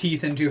sink your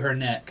teeth into her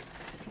neck.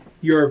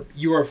 You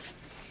are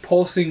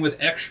pulsing with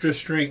extra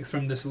strength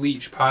from this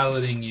leech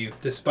piloting you,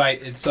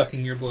 despite it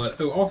sucking your blood.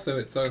 Oh, also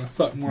it's going to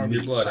suck more of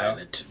your blood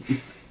out.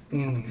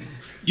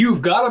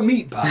 You've got a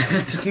meat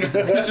pilot.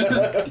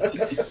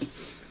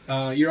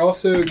 You're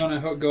also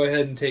going to go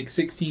ahead and take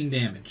 16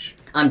 damage.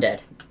 I'm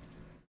dead.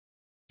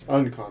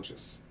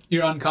 Unconscious.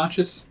 You're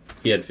unconscious?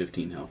 He had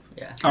 15 health.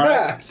 Yeah. All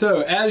right.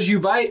 So as you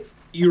bite,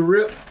 you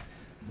rip.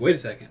 Wait a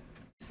second.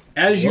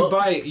 As you Whoa.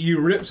 bite, you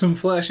rip some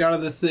flesh out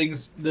of this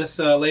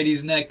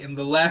lady's neck, and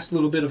the last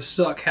little bit of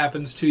suck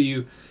happens to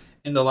you,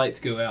 and the lights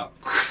go out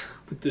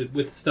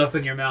with stuff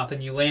in your mouth,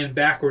 and you land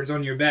backwards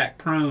on your back,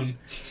 prone.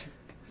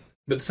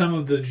 But some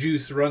of the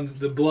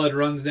the blood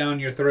runs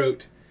down your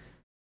throat,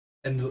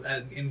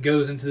 and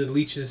goes into the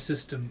leech's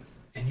system,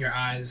 and your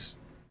eyes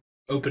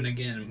open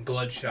again,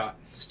 bloodshot,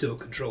 still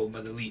controlled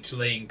by the leech,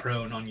 laying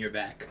prone on your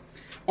back.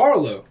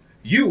 Arlo,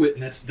 you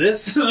witnessed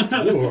this.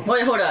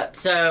 Wait, hold up.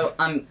 So,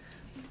 I'm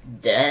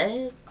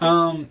dead?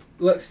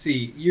 Let's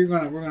see. We're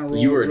gonna roll.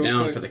 You were real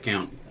down quick. for the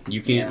count.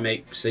 You can't Yeah.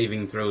 make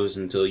saving throws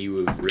until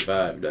you have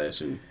revived, I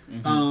assume.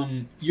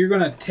 You're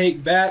gonna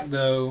take back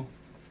though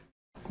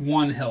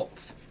 1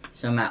 health.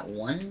 So I'm at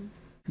 1?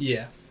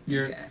 Yeah.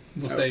 You're. Okay.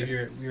 We'll say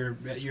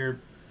you're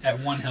at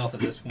 1 health at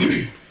this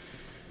point.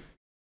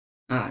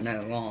 Oh,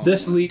 no, wrong.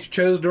 This leech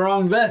chose the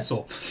wrong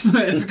vessel.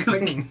 It's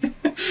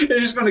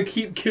just gonna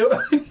keep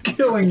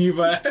killing you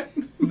by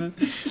accident.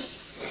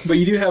 But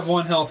you do have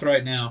 1 health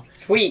right now.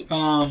 Sweet.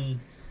 You're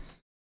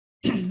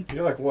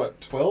like, what,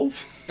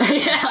 12?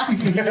 Yeah.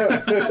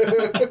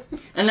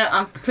 And no,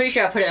 I'm pretty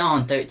sure I put it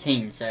on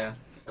 13, so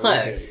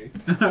close.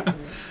 Okay.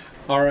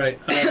 All right,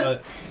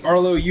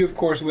 Arlo, you of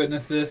course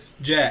witnessed this.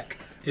 Jack,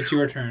 it's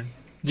your turn.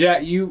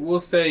 Jack, we'll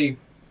say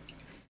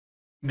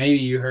maybe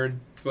you heard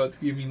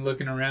what's you mean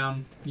looking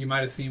around. You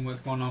might have seen what's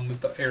going on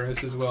with the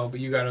Eros as well, but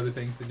you got other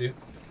things to do.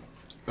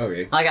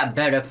 Okay. I got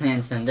better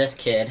plans than this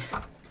kid.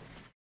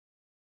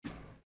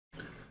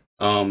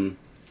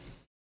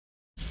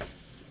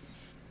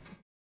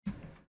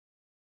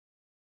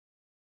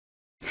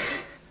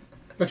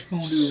 What you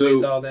gonna do So-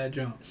 with all that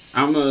junk?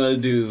 I'm gonna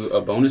do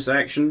a bonus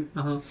action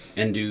Uh-huh.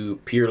 and do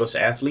Peerless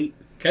Athlete.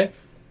 Okay.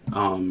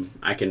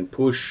 I can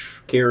push,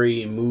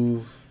 carry,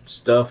 move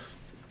stuff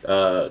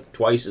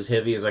twice as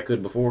heavy as I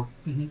could before,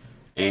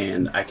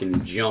 and I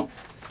can jump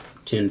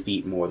 10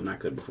 feet more than I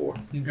could before.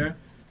 Okay.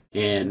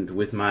 And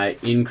with my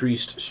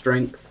increased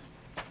strength,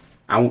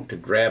 I want to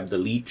grab the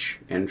leech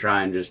and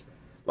try and just,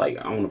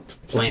 I want to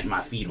plant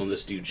my feet on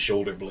this dude's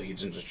shoulder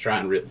blades and just try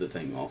and rip the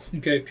thing off.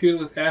 Okay,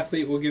 Peerless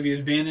Athlete will give you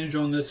advantage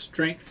on this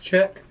strength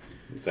check.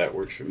 If that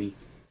works for me.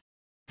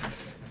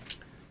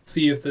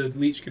 See if the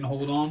leech can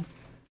hold on.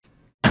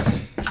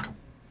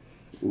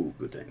 Ooh,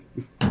 good thing.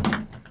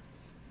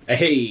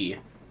 Hey,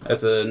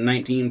 that's a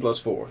 19 plus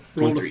 4.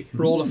 23.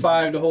 Roll a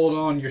 5 to hold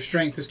on. Your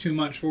strength is too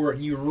much for it,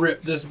 and you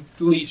rip this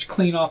leech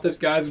clean off this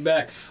guy's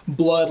back.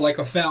 Blood like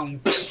a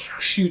fountain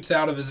shoots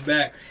out of his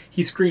back.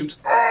 He screams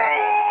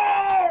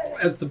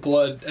as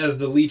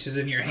the leech is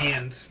in your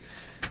hands,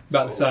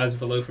 about the size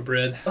of a loaf of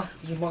bread.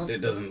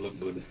 It doesn't look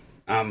good.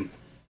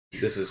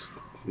 This is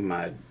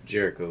my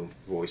Jericho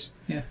voice.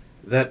 Yeah.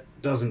 That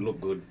doesn't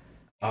look good.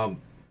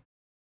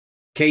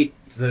 Kate,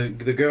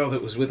 the girl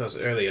that was with us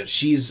earlier,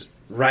 she's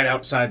right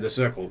outside the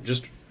circle.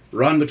 Just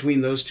run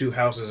between those 2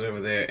 houses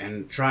over there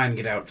and try and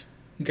get out.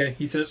 Okay,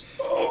 he says,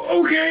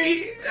 "Oh,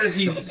 okay," as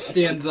he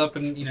stands up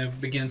and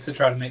begins to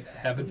try to make that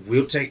happen.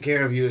 We'll take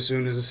care of you as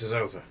soon as this is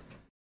over.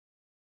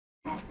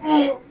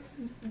 Oh,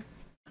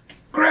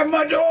 grab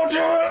my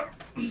daughter!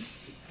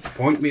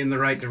 Point me in the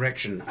right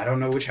direction. I don't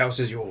know which house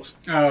is yours.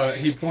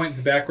 He points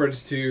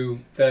backwards to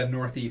the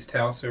northeast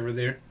house over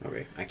there.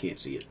 Okay, I can't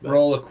see it. But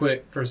Roll a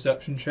quick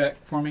perception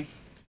check for me.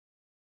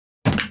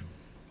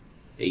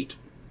 8.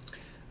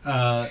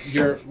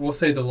 We'll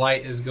say the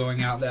light is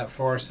going out that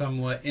far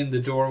somewhat. In the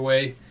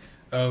doorway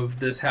of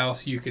this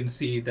house, you can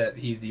see that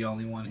he's the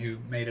only one who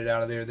made it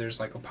out of there. There's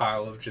like a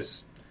pile of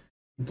just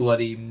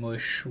bloody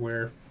mush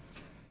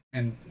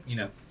and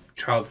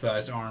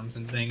child-sized arms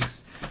and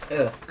things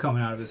Ugh.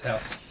 coming out of his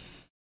house.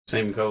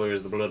 Same color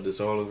as the blood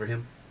that's all over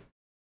him.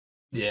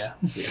 Yeah.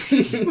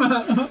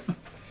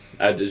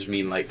 I just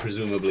mean,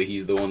 presumably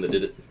he's the one that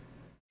did it.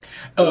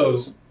 Oh,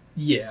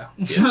 yeah.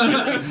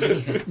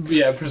 Yeah.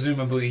 Yeah,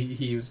 presumably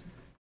he was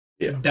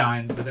Yeah.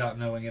 dying without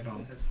knowing it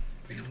on his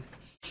family.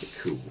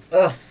 Cool.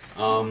 Ugh.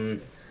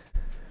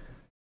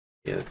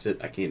 Yeah, that's it.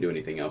 I can't do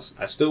anything else.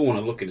 I still want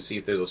to look and see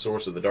if there's a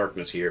source of the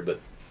darkness here, but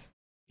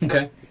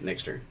Okay.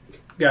 next turn.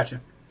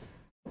 Gotcha.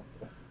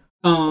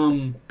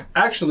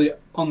 Actually,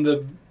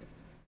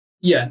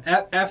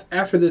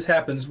 after this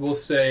happens, we'll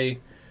say,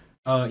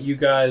 you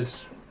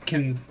guys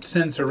can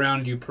sense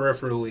around you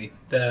peripherally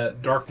the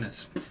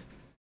darkness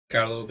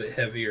got a little bit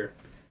heavier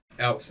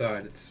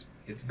outside. It's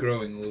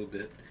growing a little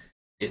bit,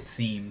 it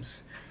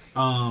seems.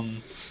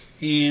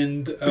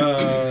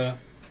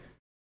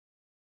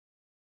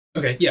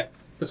 Okay, yeah,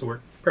 this will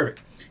work.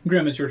 Perfect.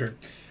 Grim, it's your turn.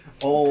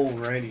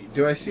 Alrighty.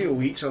 Do I see a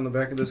leech on the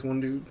back of this one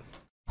dude?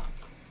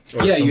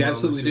 Or Yeah, you somewhere on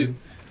absolutely this do.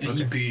 And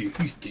Okay.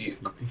 he's thick.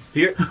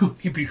 dude?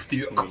 He be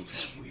thick.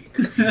 He's weak.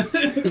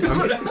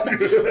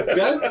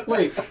 Guys,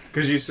 wait,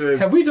 Because you said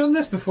have we done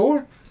this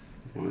before?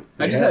 What?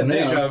 I just Yeah, had now.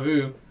 deja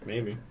vu.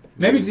 maybe.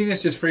 Maybe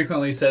Zenith just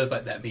frequently says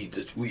that means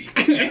it's weak.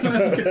 I think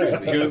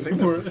that's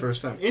the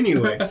first time.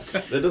 Anyway,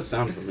 That does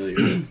sound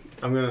familiar.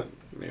 I'm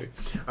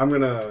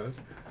gonna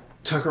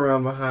tuck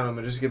around behind him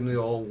and just give him the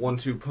old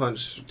 1-2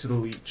 punch to the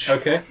leech.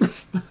 Okay.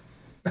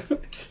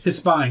 His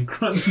spine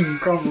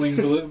crumbling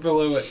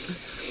below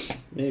it.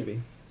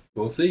 Maybe.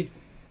 We'll see.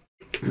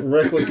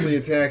 Recklessly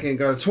attacking.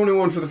 Got a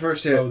 21 for the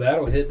first hit. Oh,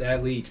 that'll hit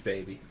that leech,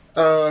 baby.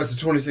 It's a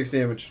 26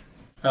 damage.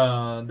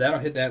 That'll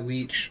hit that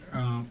leech.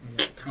 I'm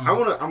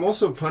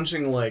also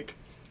punching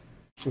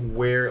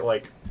where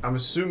I'm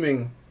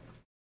assuming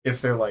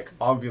if they're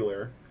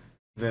ovular,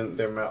 then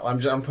their mouth.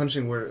 I'm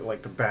punching where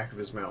the back of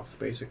his mouth,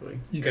 basically.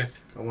 Okay.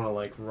 I want to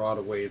rot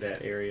away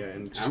that area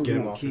and just I'm get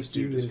him gonna off this kick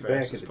you dude as in the back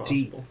fast as of the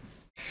teeth. possible.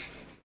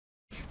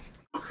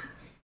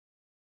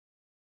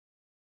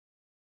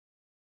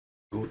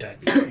 Good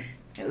idea.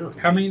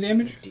 How many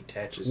damage?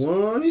 Detaches.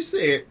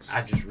 26.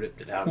 I just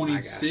ripped it out of my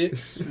guy.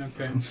 26.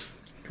 Okay.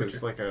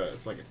 It's like a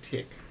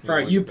tick.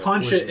 Right, you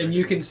punch it, and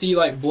you can see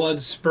like blood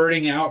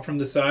spurting out from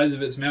the sides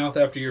of its mouth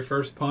after your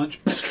first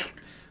punch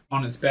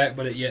on its back,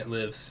 but it yet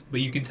lives.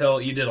 But you can tell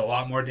you did a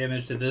lot more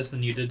damage to this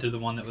than you did to the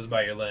one that was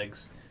by your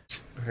legs.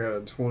 I got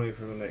a 20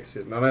 for the next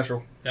hit. Not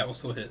natural. That will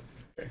still hit.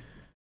 Okay.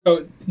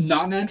 Oh,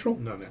 not natural?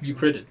 Not natural. You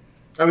critted.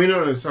 I mean,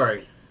 no,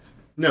 sorry.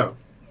 No.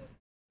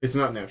 It's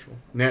not natural.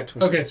 Nat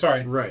 20. Okay,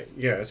 sorry. Right,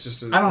 yeah, it's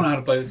just... I don't know how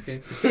to play this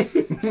game.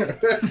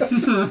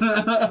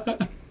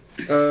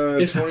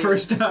 It's my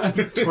first time.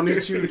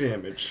 22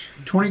 damage.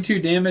 22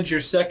 damage,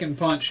 your second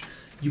punch,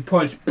 you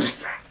punch,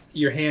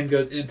 your hand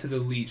goes into the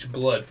leech,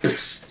 blood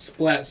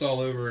splats all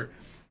over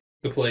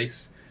the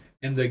place,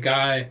 and the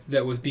guy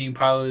that was being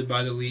piloted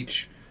by the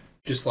leech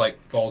just like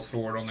falls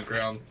forward on the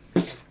ground,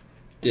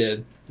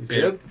 dead. He's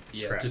dead?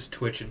 Yeah, Crap. just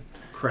twitching.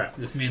 Crap.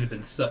 This man had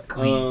been sucked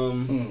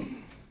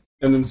clean.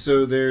 And then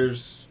so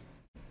is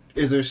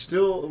there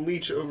still a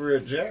leech over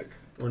at Jack?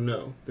 Or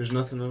no? There's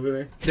nothing over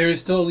there? There is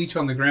still a leech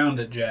on the ground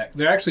at Jack.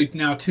 There are actually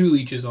now 2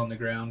 leeches on the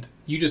ground.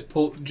 You just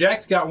pulled...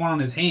 Jack's got one on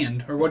his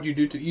hand. Or what'd you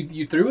do to...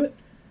 You threw it?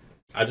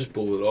 I just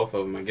pulled it off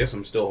of him. I guess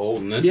I'm still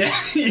holding it. Yeah.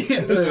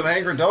 This is an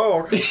angry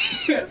dog.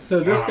 So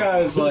this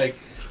guy is like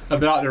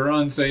about to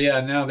run. So yeah,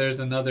 now there's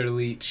another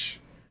leech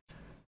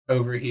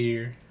over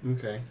here.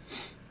 Okay.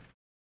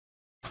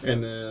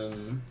 And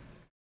then...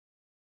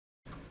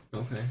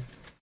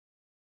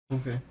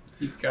 Okay.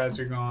 These guys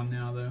are gone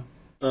now, though.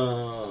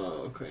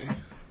 Okay.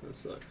 That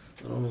sucks.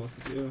 I don't know what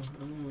to do.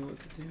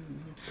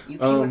 You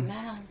killed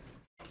Mal.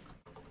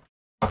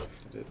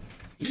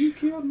 You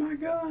killed my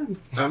gun.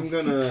 I'm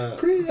gonna...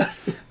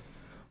 Chris.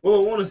 Well,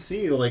 I want to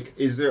see, like,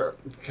 is there...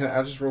 Can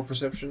I just roll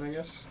perception, I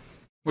guess?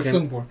 What you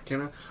looking for?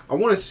 Can I? I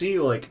want to see,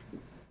 like,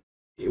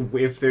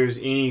 if there's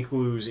any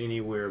clues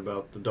anywhere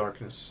about the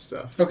darkness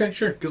stuff. Okay,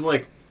 sure. Because,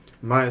 like,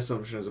 my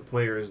assumption as a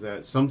player is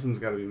that something's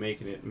got to be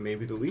making it.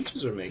 Maybe the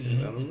leeches are making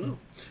it. I don't know.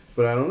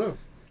 But I don't know.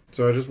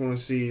 So I just want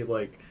to see,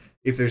 like,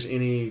 if there's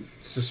any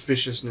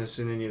suspiciousness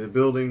in any of the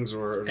buildings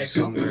or just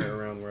somewhere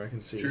around where I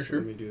can see. Sure, so sure.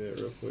 let me do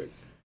that real quick.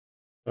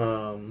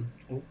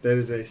 That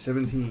is a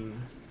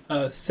 17.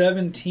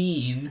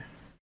 17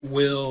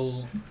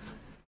 will...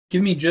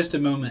 Give me just a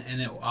moment,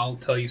 and I'll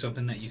tell you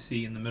something that you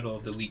see in the middle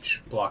of the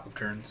leech block of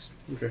turns.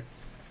 Okay.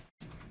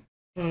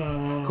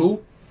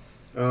 Cool?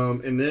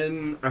 And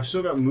then I've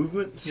still got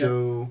movement,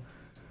 so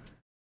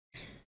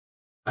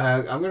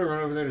I'm going to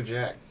run over there to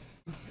Jack.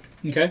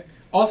 Okay.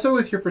 Also,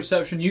 with your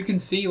perception, you can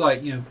see,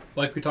 like, you know,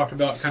 like we talked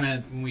about kind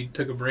of when we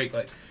took a break,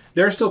 like,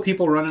 there are still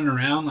people running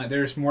around. Like,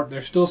 there's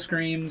still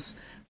screams.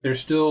 There's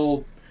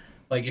still,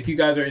 like, if you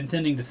guys are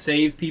intending to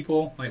save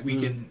people, like, we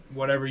can,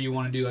 whatever you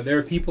want to do. Like, there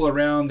are people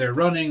around. They're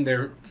running.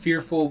 They're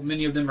fearful.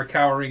 Many of them are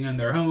cowering in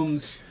their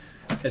homes,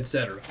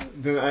 etc.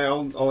 Then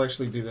I'll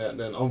actually do that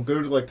then. I'll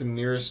go to, like, the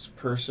nearest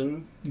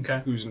person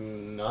Okay. who's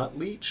not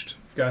leeched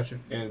Gotcha.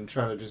 and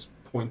try to just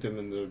point them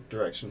in the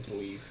direction to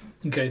leave.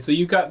 Okay, so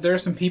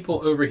there's some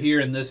people over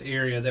here in this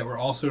area that were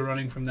also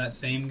running from that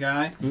same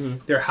guy. Mm-hmm.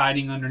 They're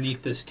hiding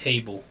underneath this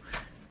table.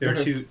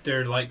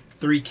 They're like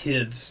 3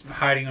 kids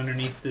hiding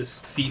underneath this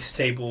feast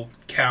table,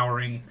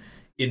 cowering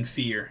in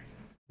fear.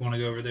 Want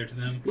to go over there to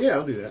them? Yeah,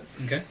 I'll do that.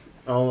 Okay.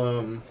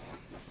 I'll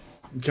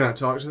can I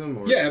talk to them?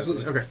 Or Yeah,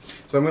 absolutely. Okay,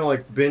 so I'm gonna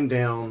like bend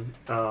down.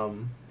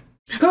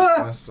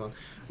 Glasses on.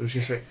 I'm just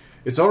gonna say,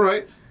 "It's all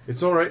right.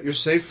 It's all right. You're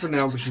safe for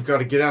now, but you've got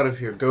to get out of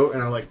here. Go."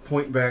 And I like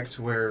point back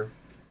to where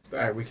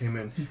we came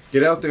in.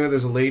 Get out there.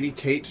 There's a lady,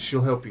 Kate.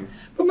 She'll help you.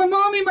 But my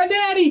mommy, my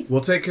daddy.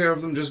 We'll take care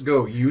of them. Just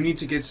go. You need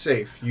to get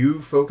safe.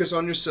 You focus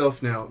on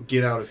yourself now.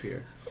 Get out of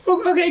here.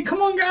 Okay,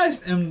 come on,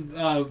 guys. And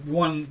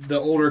the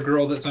older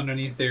girl that's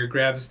underneath there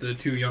grabs the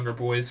 2 younger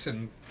boys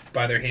and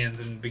by their hands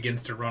and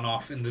begins to run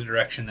off in the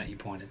direction that you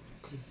pointed.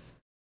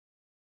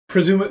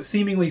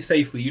 Seemingly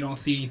safely. You don't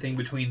see anything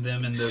between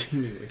them and the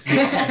Seemingly.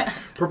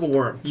 Purple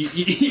worm.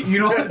 you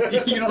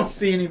don't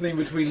see anything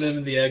between them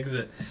and the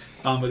exit.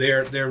 But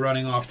they're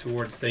running off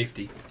towards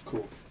safety.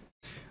 Cool.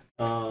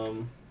 I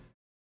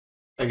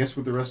guess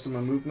with the rest of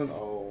my movement,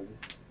 I'll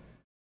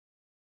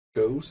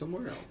go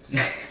somewhere else.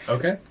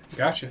 Okay,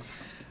 gotcha.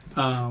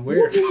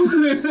 Where? I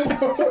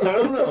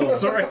don't know.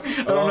 Sorry,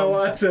 I don't know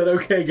why I said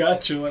okay,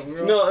 gotcha. Like,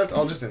 No,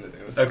 I'll just end it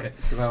there. It's fine. Okay.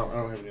 Because I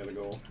don't have any other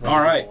goal.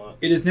 All right.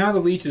 It is now the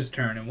leech's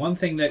turn, and one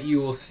thing that you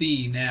will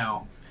see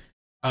now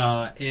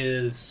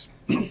is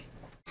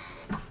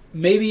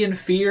maybe in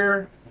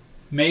fear,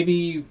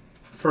 maybe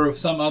for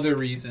some other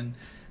reason,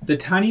 the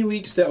tiny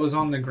leech that was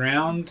on the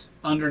ground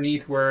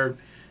underneath where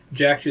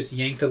Jack just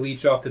yanked a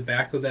leech off the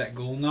back of that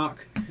goal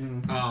knock.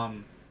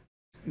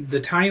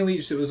 The tiny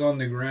leech that was on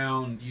the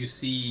ground, you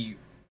see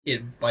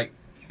it like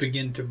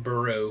begin to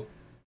burrow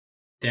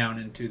down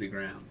into the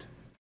ground.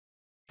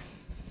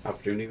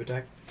 Opportunity of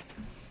attack?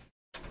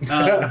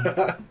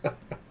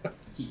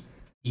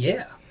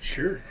 Yeah,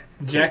 sure.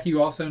 Jack,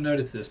 you also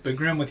noticed this, but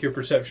Grim, with your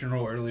perception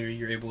roll earlier,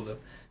 you're able to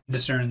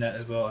discern that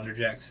as well under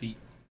Jack's feet.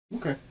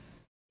 Okay.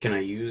 Can I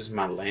use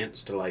my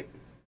lance to, like,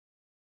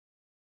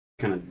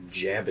 kind of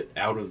jab it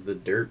out of the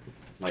dirt?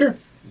 Like, Sure.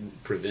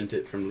 Prevent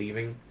it from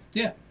leaving?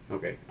 Yeah.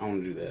 Okay, I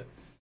want to do that.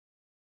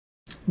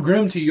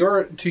 Grim, to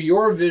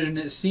your vision,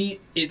 it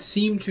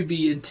seemed to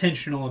be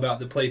intentional about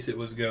the place it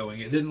was going.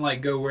 It didn't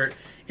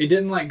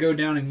go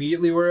down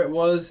immediately where it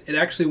was. It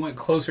actually went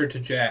closer to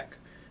Jack,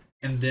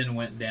 and then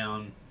went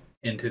down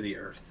into the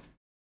earth.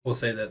 We'll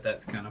say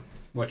that's kind of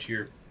what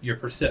your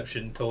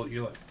perception told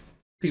you. Like,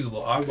 seems a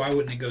little odd. Why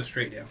wouldn't it go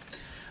straight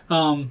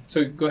down?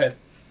 So go ahead.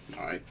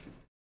 All right.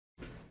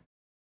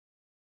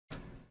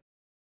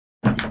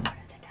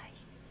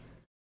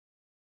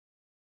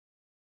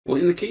 Well,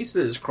 in the case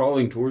that it's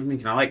crawling towards me,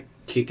 can I like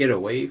kick it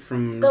away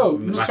from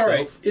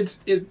myself? Sorry.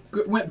 It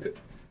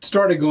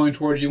started going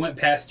towards you, went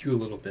past you a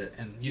little bit,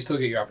 and you still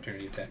get your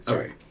opportunity attack.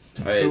 Sorry.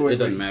 Okay. So it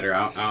doesn't matter.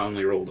 I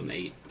only rolled an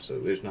 8, so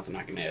there's nothing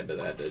I can add to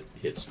that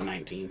hits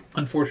 19.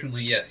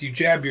 Unfortunately, yes. You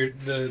jab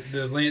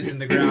the lance in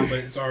the ground, but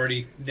it's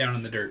already down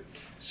in the dirt.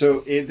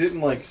 So it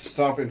didn't like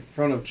stop in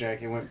front of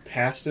Jack. It went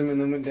past him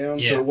and then went down.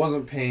 Yeah. So it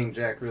wasn't paying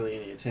Jack really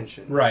any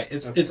attention. Right.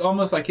 It's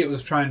almost like it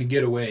was trying to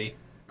get away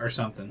or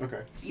something.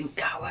 Okay. You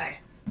coward.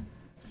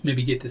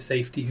 Maybe get to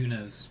safety. Who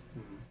knows?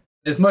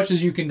 As much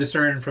as you can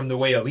discern from the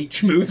way a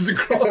leech moves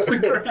across the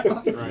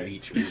ground. Right.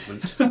 Leech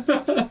movement.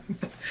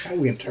 How do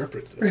we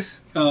interpret this?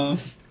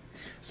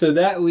 So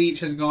that leech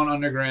has gone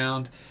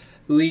underground.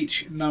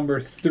 Leech number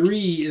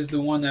 3 is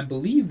the one I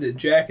believe that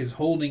Jack is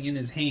holding in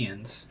his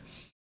hands.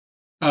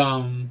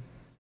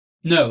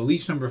 No,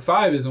 leech number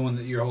 5 is the one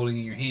that you're holding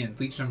in your hands.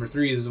 Leech number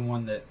 3 is the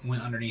one that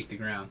went underneath the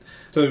ground.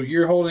 So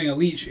you're holding a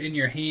leech in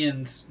your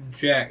hands,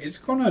 Jack. It's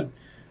going to,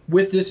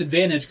 with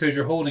disadvantage because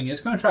you're holding it,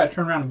 it's going to try to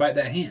turn around and bite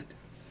that hand.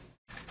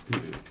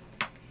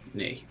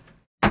 Nay.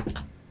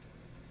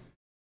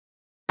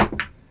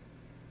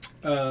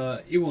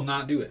 It will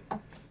not do it.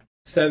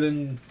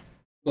 7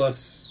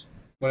 plus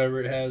whatever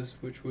it has,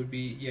 which would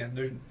be,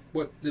 there's,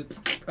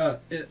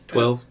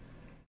 12.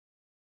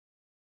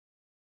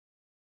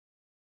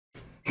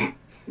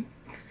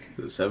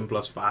 7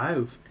 plus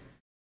 5?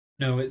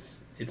 No,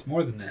 it's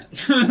more than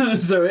that.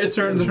 So it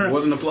turns around. It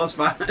wasn't a plus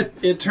 5.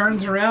 It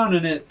turns around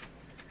and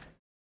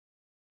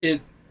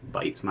it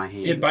bites my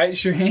hand. It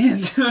bites your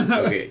hand.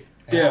 Okay.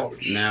 Yeah.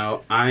 Ouch.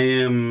 Now, I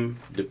don't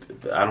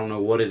know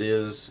what it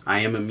is. I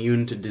am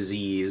immune to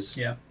disease.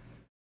 Yeah.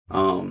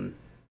 And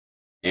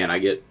I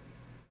get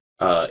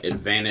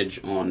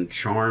advantage on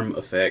charm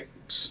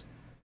effects.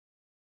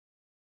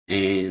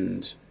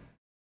 And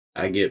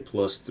I get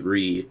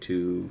 +3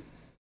 to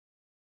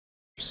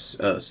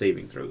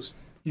saving throws.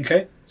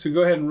 Okay, so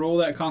go ahead and roll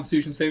that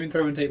Constitution saving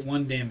throw and take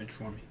 1 damage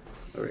for me.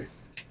 Okay.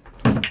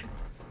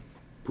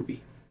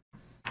 Poopy.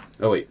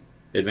 Oh, wait.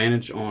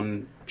 Advantage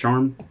on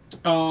charm?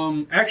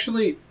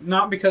 Actually,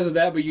 not because of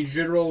that, but you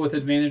should roll with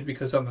advantage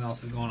because something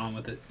else is going on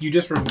with it. You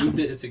just removed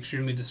it. It's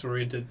extremely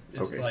disoriented.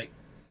 It's Okay. like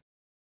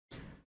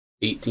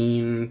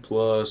 18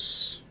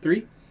 plus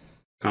 3.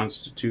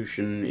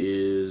 Constitution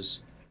is...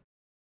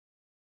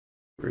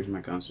 Where's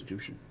my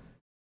Constitution?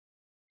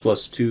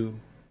 +2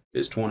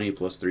 is 20,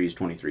 +3 is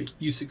 23.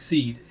 You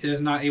succeed. It is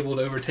not able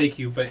to overtake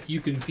you, but you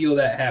can feel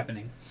that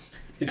happening.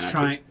 It's And I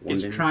trying. take 1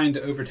 It's damage? trying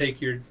to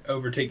overtake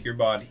your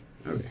body,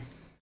 Okay.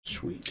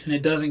 Sweet. and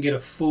it doesn't get a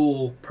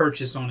full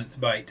purchase on its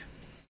bite.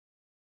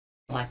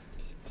 Like,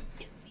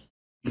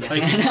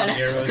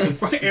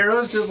 Like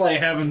arrows just like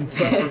having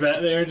something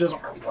back there, just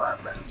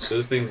So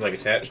this thing's like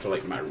attached to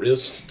like my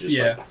wrist? Just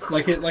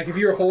like if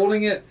you were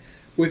holding it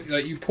with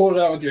like you pulled it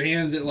out with your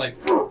hands, it like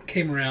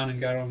came around and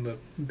got on the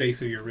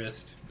base of your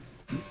wrist.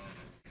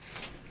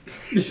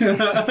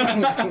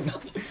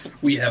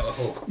 We have a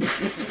hope.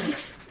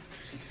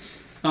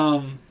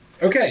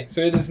 Okay,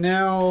 so it is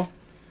now.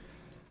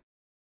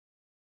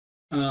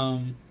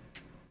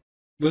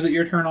 Was it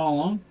your turn all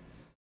along?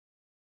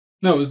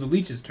 No, it was the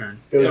leech's turn.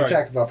 It was Sorry.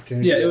 attack of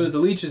opportunity. Yeah, it was the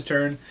leech's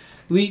turn.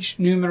 Leech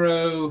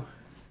numero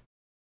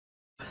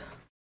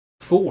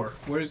 4.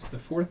 Where's the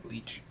 4th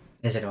leech?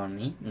 is it on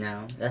me?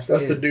 No, that's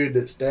That's the dude. dude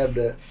that stabbed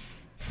at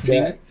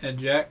Jack.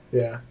 Jack?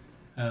 Yeah.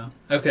 Oh,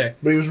 okay.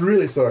 But he was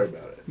really sorry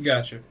about it.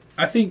 Gotcha.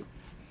 I think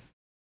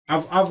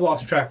I've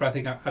lost track, but I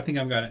think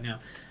I've got it now.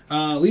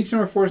 Leech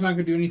number 4 is not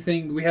going to do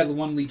anything. We had the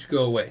 1 leech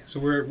go away, so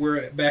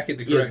we're back at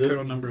the correct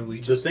total number of The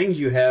leeches. things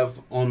you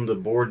have on the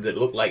board that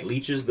look like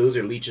leeches, those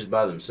are leeches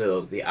by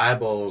themselves. The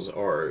eyeballs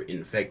are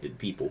infected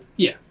people.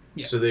 Yeah.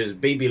 So there's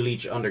baby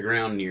leech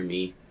underground near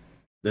me,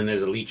 then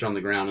there's a leech on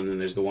the ground, and then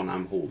there's the one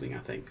I'm holding, I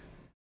think.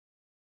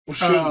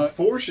 Well,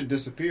 4 should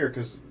disappear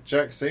because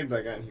Jack saved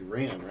that guy and he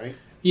ran, right?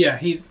 Yeah,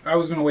 I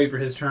was going to wait for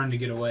his turn to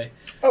get away.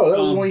 Oh, that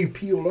was the one you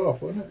peeled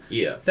off, wasn't it?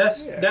 Yeah.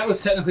 That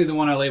was technically the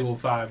one I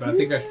labeled 5, but I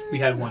think we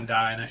had 1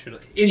 die, and I should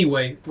have.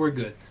 Anyway, we're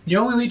good. The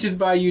only leeches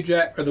by you,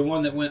 Jack, are the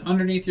one that went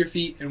underneath your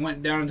feet and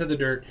went down into the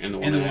dirt, And the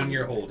and the that one I'm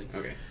you're holding.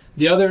 Okay.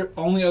 The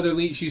only other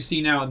leech you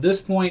see now at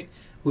this point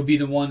would be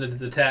the one that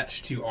is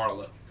attached to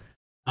Arlo.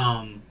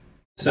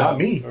 Not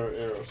me. Or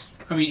arrows.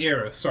 I mean,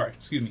 Eros. Sorry,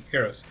 excuse me,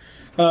 Eros.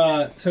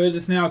 So it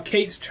is now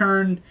Kate's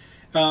turn,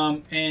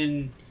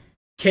 and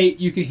Kate,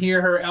 you can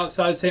hear her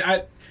outside say,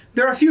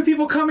 there are a few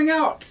people coming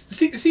out.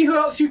 See who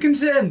else you can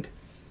send.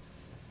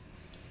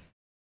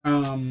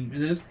 And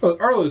then it's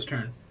Arlo's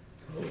turn.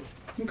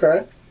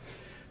 Okay.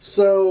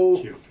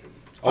 So,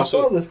 I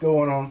saw this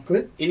going on. Go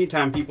ahead.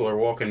 Anytime people are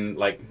walking,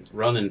 like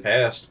running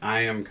past,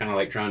 I am kind of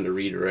like trying to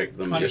redirect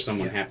them if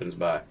someone happens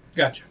by.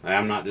 Gotcha.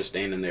 I'm not just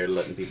standing there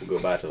letting people go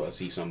by till I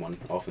see someone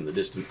off in the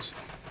distance.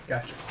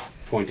 Gotcha.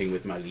 Pointing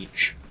with my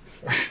leech.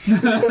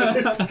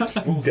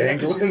 Just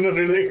dangling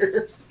under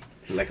there.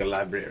 Like a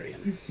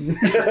librarian.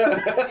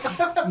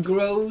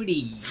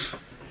 Grody.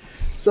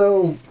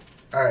 So,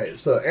 alright,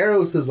 so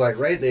Eros is like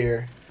right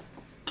there.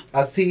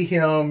 I see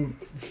him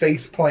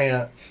face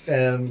plant,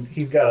 and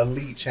he's got a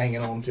leech hanging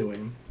on to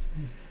him.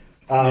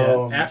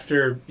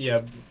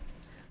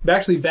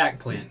 Actually back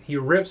plant. He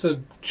rips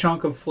a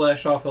chunk of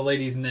flesh off a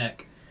lady's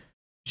neck.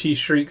 She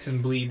shrieks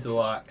and bleeds a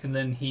lot, and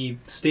then he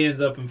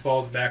stands up and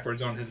falls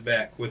backwards on his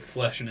back with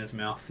flesh in his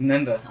mouth.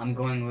 Remember, I'm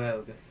going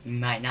rogue. You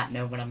might not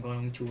know when I'm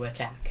going to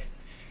attack.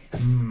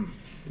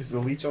 Is the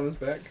leech on his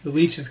back? The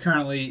leech is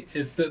currently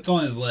it's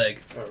on his leg.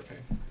 Oh, okay.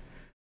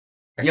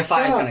 Your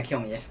fire's gonna kill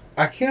me.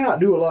 I cannot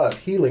do a lot of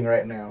healing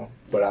right now,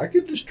 but I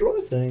could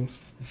destroy things.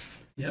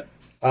 Yep.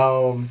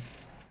 Um,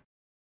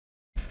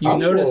 You I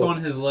notice will-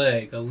 on his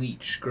leg a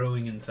leech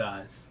growing in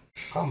size.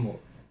 I'm gonna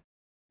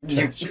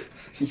touch it.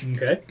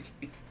 Okay.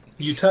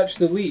 You touch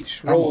the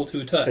leech. Roll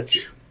to touch.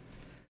 it.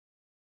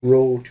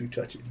 Roll to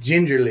touch it.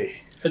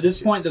 Gingerly. At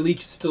this point, the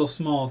leech is still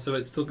small, so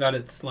it's still got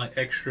its like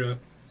extra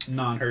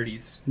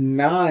non-hurties.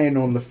 9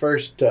 on the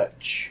first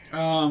touch.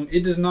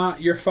 It does not.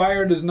 Your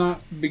fire does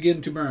not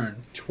begin to burn.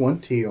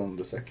 20 on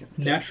the second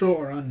touch. Natural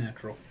or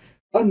unnatural?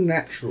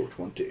 Unnatural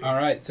 20. All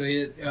right. So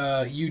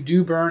you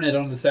do burn it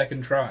on the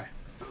second try.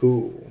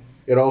 Cool.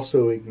 It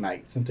also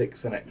ignites and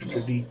takes an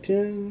extra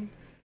D10.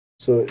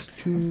 So it's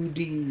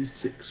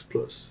 2D6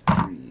 plus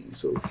 3.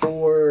 So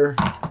 4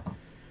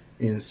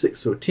 and 6.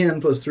 So 10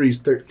 plus 3 is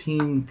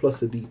 13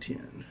 plus a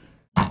D10.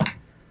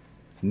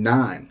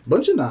 9.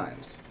 Bunch of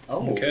 9s.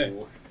 Oh. Okay.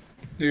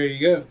 There you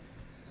go.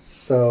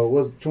 So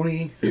was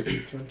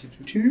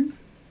 22?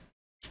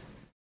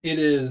 It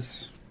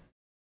is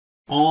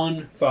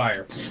on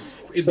fire.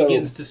 It So-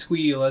 begins to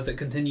squeal as it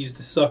continues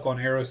to suck on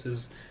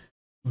Eros's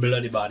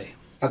bloody body.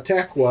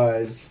 Attack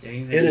wise, Stay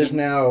it is ready.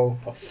 now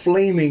a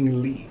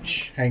flaming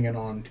leech hanging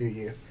on to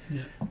you.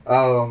 Yeah.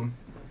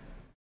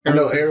 I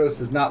know Eros is- Eros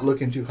is not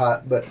looking too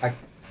hot, but I'm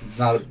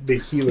not a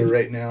big healer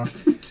right now.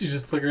 She's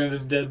just looking at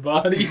his dead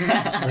body,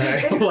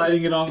 Right?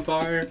 lighting it on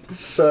fire.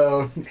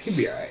 So he'd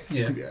be alright.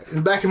 Yeah. He'd be alright. In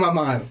the back of my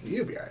mind,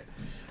 he'll be alright.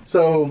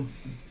 So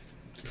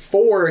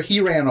 4, he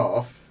ran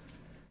off,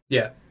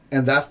 Yeah.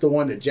 and that's the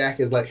one that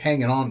Jack is like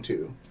hanging on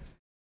to.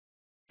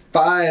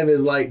 5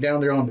 is like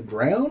down there on the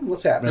ground.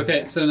 What's happening?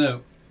 Okay, so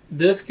no.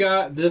 This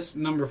guy, this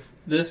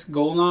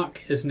Golnock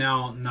is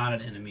now not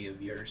an enemy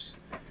of yours.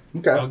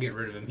 Okay. I'll get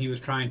rid of him. He was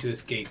trying to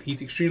escape.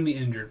 He's extremely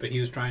injured, but he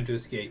was trying to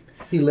escape.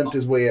 He limped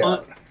his way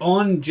out.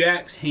 On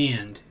Jack's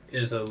hand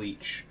is a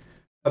leech,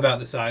 about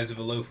the size of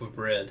a loaf of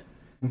bread.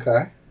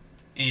 Okay.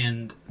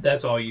 And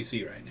that's all you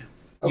see right now.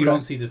 You Okay.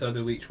 don't see this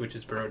other leech, which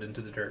is burrowed into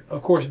the dirt.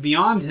 Of course,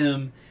 beyond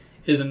him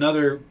is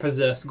another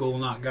possessed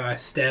Golnock guy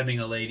stabbing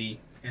a lady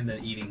and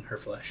then eating her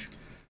flesh.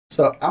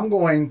 So I'm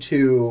going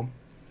to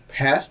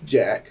pass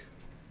Jack.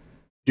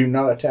 Do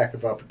not attack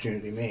of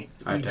opportunity me.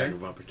 I attack Okay.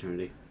 of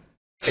opportunity.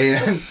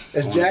 And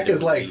as Wanna Jack do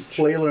is a like leech.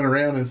 flailing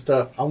around and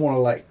stuff, I want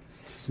to like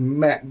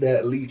smack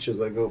that leech as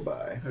I go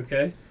by.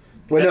 Okay?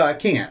 Well, no, I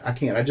can't. I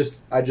can't. I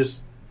just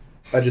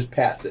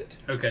pass it.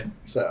 Okay.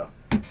 So,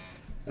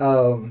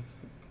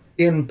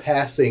 in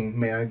passing,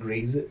 may I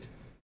graze it?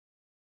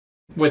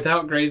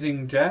 Without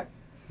grazing Jack?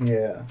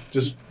 Yeah.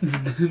 Just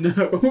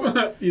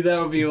No.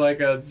 That would be like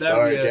a...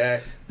 sorry,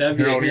 Jack. That'd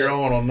be You're a on your hit.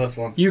 own on this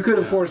one. You could,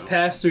 of course,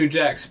 pass through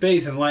Jack's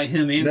space and light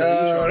him and the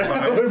No, leech on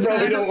fire. we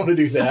probably don't want to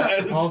do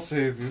that. I'll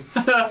save you.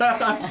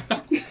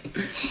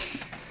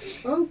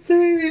 I'll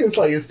say it's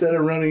like instead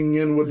of running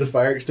in with the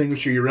fire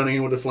extinguisher, you're running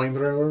in with the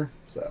flamethrower.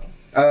 So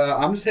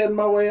I'm just heading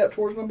my way up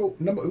towards number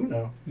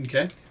uno.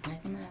 Okay.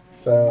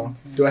 So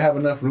do I have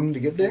enough room to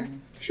get there?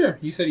 Sure.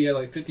 You said you had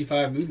like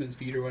 55 movement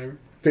speed or whatever.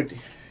 50.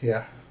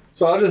 Yeah.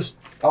 So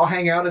I'll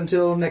hang out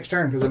until next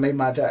turn because I made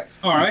my attacks.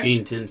 All right. You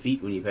gain 10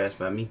 feet when you pass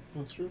by me.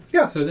 That's true.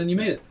 So then you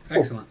made it.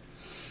 Excellent.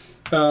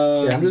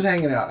 Yeah, I'm just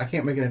hanging out. I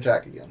can't make an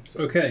attack again.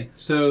 So. Okay,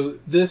 so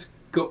this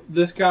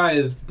guy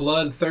is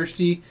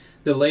bloodthirsty.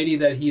 The lady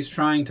that he's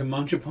trying to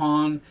munch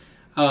upon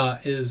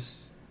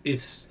is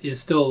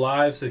still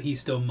alive, so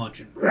he's still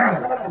munching.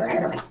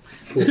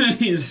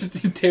 He's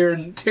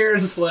tearing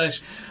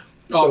flesh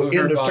off So of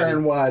her end of body.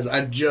 turn wise,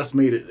 I just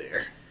made it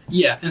there.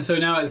 Yeah, and so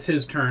now it's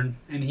his turn,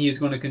 and he is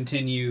going to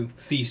continue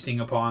feasting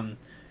upon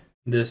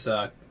this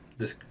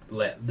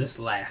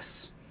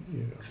lass,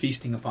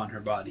 feasting upon her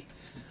body.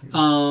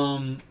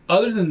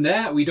 Other than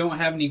that, we don't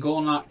have any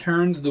Golnock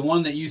turns. The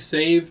one that you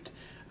saved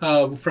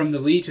from the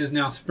leech is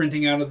now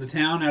sprinting out of the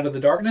town, out of the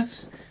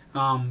darkness,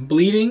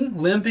 bleeding,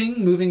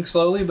 limping, moving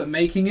slowly, but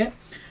making it.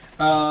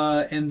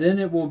 And then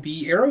it will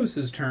be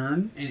Eros'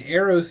 turn, and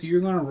Eros,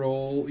 you're going to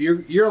roll.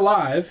 You're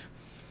alive.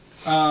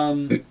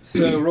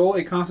 So roll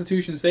a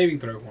Constitution saving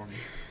throw for me.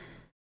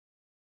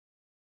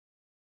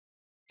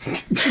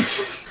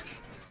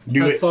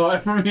 Do I it. saw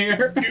it from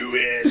here. Do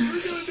it. We're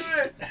gonna do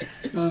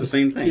it. It's the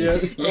same thing. Yeah.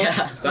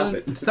 Yeah. Stop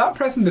it. Stop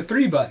pressing the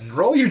 3 button.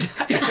 Roll your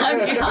dice.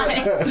 I'm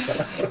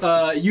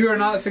trying. You are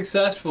not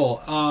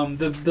successful.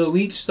 The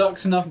leech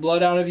sucks enough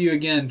blood out of you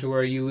again to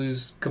where you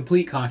lose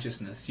complete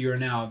consciousness. You are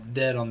now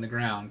dead on the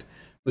ground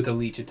with a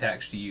leech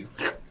attached to you.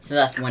 So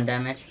that's 1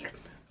 damage.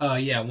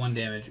 Yeah, 1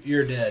 damage.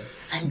 You're dead.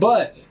 I'm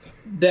But dead.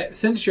 that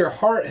since your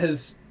heart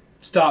has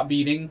stopped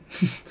beating,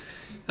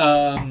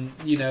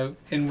 you know,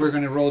 and we're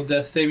going to roll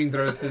death saving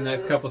throws for the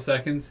next couple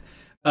seconds,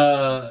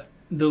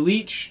 the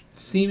leech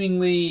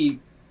seemingly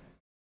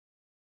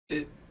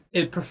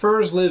it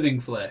prefers living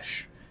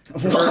flesh.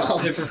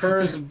 It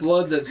prefers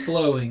blood that's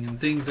flowing and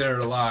things that are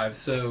alive.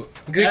 So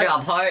Good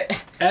job,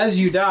 Heart. as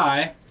you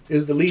die,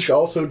 Is the leech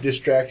also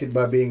distracted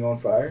by being on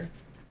fire?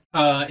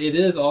 it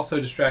is also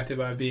distracted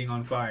by being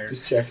on fire.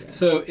 Just checking.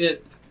 So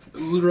it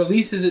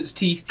releases its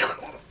teeth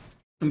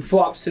and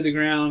flops to the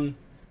ground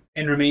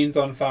and remains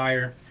on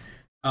fire.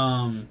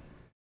 And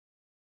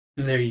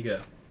there you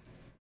go.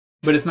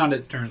 But it's not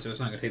its turn, so it's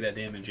not going to take that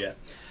damage yet.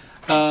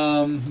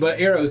 But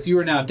Arrows, you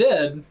are now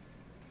dead,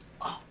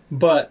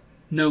 but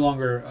no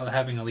longer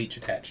having a leech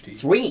attached to you.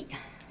 Sweet.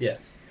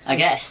 Yes. I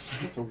guess.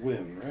 It's a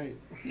win, right?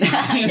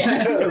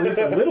 Yeah. It's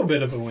a little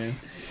bit of a win.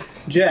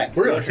 Jack.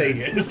 We're gonna take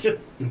it.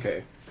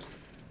 Okay.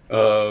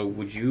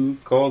 Would you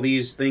call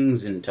these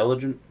things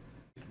intelligent?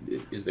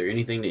 Is there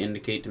anything to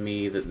indicate to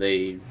me that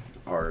they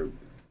are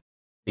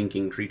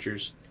thinking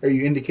creatures Are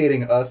you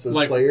indicating us as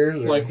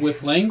players? Or? Like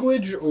with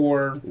language,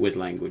 or with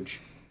language?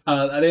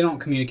 they don't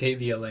communicate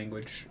via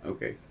language.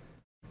 Okay.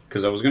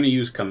 Because I was going to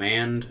use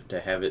command to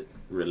have it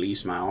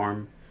release my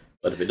arm,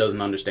 but if it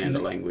doesn't understand the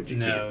language,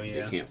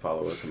 it can't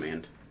follow a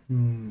command.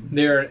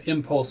 They're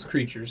impulse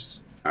creatures.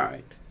 All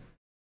right.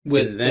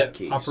 With In that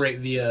case, operate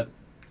via,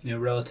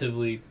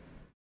 relatively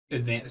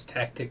advanced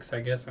tactics,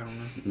 I guess. I don't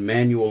know.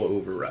 manual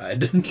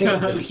override.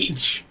 The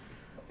leech.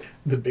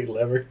 The big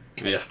lever.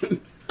 Yeah.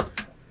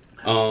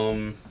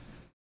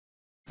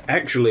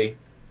 Actually,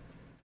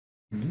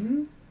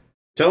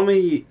 tell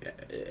me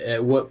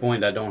at what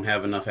point I don't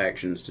have enough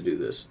actions to do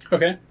this.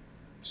 Okay.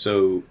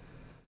 So,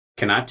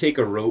 can I take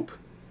a rope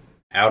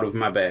out of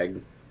my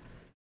bag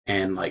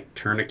and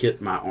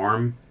tourniquet my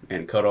arm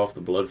and cut off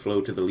the blood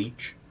flow to the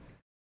leech?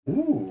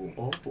 Ooh.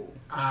 Oh.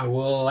 I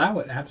will allow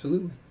it,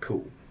 absolutely.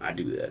 Cool. I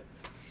do that.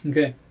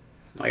 Okay.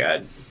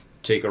 I'd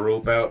take a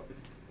rope out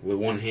with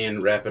one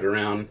hand, wrap it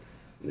around,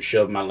 and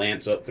shove my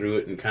lance up through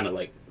it and kind of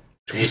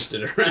twist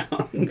it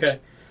around. Okay.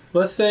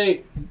 Let's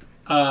say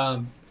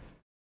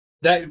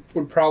that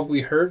would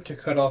probably hurt to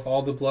cut off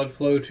all the blood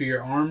flow to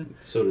your arm.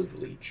 So does the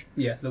leech.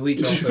 Yeah, the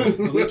leech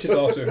is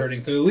also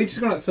hurting. So the leech is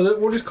gonna. So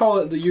we'll just call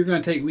it that you're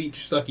gonna take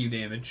leech suck you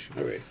damage.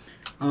 Okay.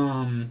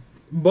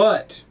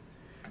 But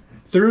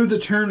through the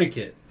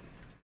tourniquet,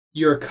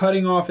 you're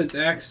cutting off its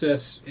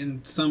access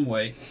in some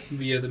way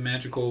via the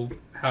magical.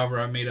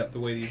 However, I made up the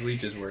way these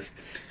leeches work.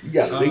 You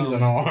got legs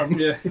and arm.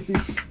 Yeah,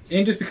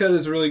 and just because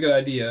it's a really good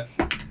idea.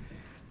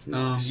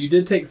 You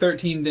did take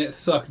 13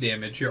 suck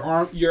damage. Your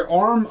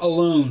arm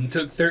alone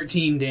took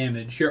 13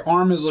 damage. Your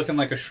arm is looking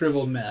like a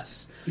shriveled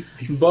mess.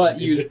 But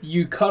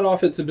you cut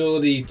off its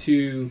ability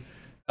to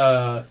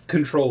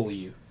control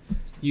you.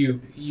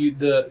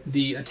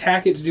 The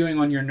attack it's doing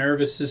on your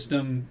nervous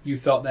system, you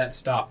felt that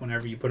stop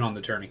whenever you put on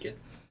the tourniquet.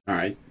 All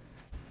right.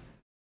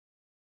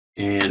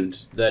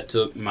 And that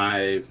took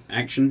my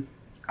action?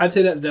 I'd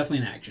say that's definitely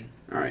an action.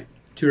 All right.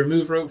 To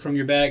remove rope from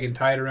your bag and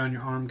tie it around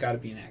your arm, got to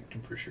be an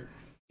action for sure.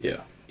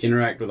 Yeah.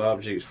 Interact with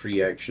objects,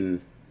 free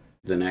action,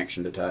 then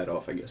action to tie it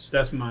off, I guess.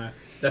 That's my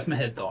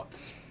head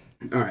thoughts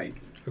All right.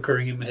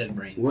 occurring in my head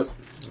brains.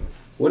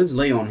 What is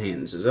lay on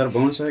hands? Is that a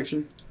bonus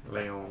action?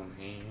 Lay on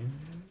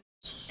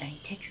hands. I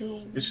touch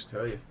you. It should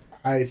tell you.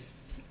 I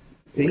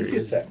think Where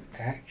it's is an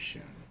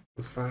action.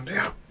 Let's find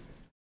out.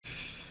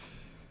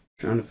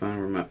 Trying to find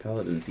where my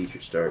paladin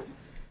features start.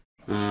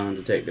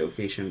 Detect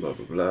location, blah,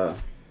 blah, blah.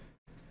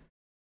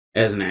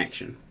 As an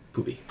action.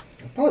 Poopy.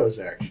 I thought it was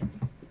action.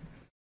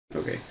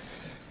 Okay.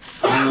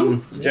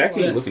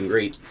 Jackie Yes. looking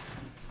great.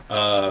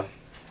 Pardon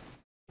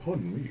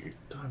me.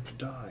 Time to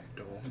die,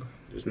 dog.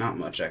 There's not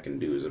much I can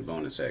do as a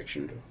bonus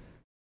action.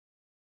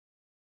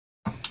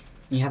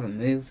 You haven't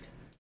moved.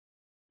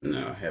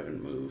 No, I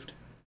haven't moved.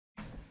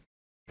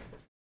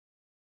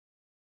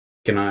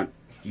 Can I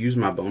use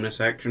my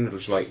bonus action to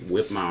just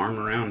whip my arm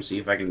around and see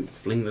if I can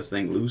fling this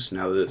thing loose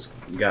now that it's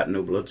got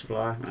no blood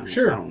supply?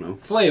 Sure. I don't know.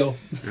 Flail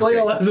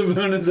as a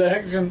bonus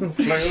action.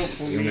 You want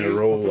me to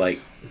roll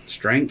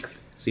strength?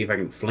 See if I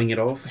can fling it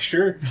off?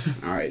 Sure.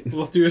 All right.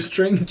 Let's do a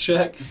strength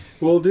check.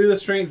 We'll do the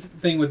strength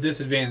thing with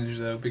disadvantage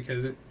though,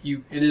 because it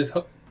is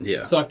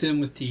Yeah. sucked in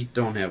with teeth.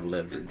 Don't have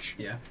leverage.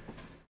 Yeah.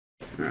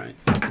 All right.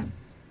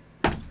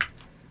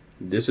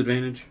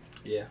 Disadvantage?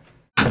 Yeah.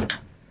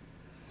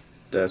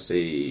 That's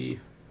a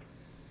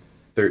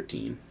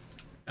 13.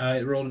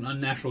 It rolled an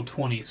unnatural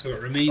 20, so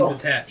it remains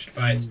attached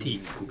by its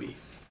teeth. Poopy.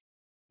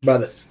 By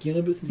the skin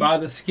of its teeth? By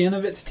the skin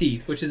of its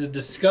teeth, which is a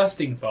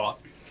disgusting thought.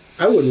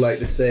 I would like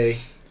to say,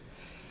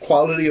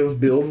 quality of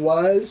build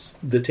wise,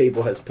 the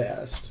table has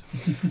passed.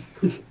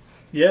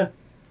 Yeah.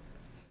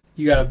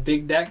 You got a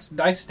big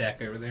dice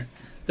stack over there.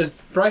 That's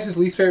Bryce's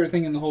least favorite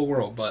thing in the whole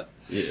world, but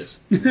It is.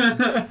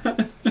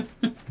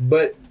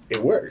 But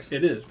it works.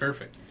 it is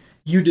perfect.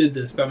 You did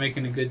this by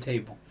making a good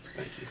table.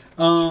 Thank you.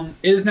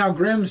 It is now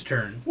Grimm's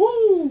turn.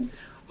 Woo!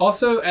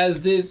 Also,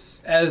 as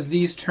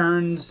these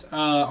turns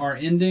are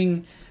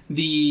ending,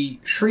 the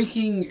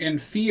shrieking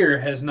and fear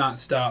has not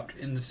stopped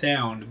in the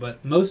sound,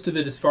 but most of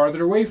it is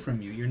farther away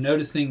from you. You're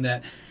noticing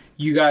that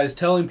you guys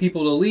telling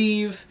people to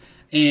leave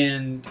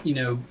and,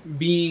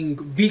 being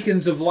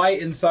beacons of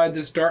light inside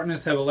this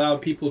darkness have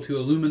allowed people to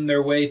illumine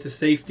their way to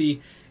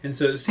safety. And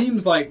so it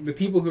seems like the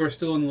people who are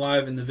still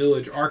alive in the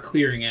village are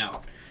clearing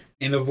out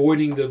and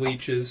avoiding the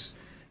leeches.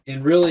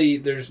 And really,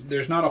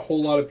 there's not a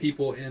whole lot of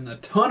people in a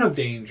ton of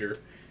danger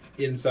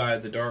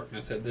inside the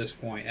darkness at this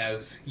point,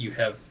 as you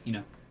have,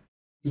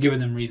 given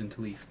them reason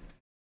to leave.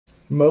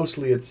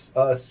 Mostly it's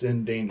us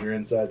in danger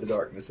inside the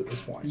darkness at this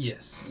point.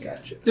 Yes.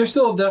 Gotcha. There's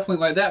still definitely,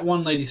 like, that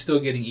one lady's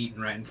still getting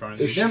eaten right in front of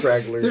you. There's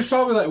stragglers. There's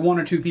probably, like, one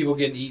or two people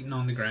getting eaten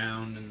on the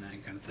ground and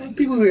that kind of thing.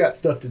 People who got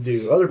stuff to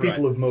do. Other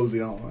people Right. have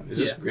moseyed on. Is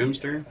this Yeah. Grimm's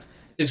turn?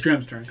 It's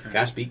Grimm's turn. Can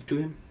I speak to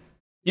him?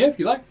 Yeah, if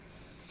you like.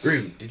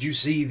 Grim, did you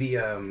see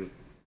the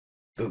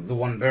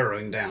one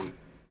burrowing down?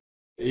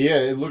 Yeah,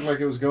 it looked like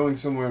it was going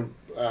somewhere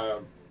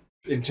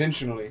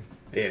intentionally.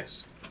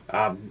 Yes.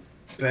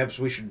 Perhaps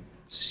we should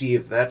see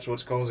if that's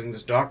what's causing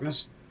this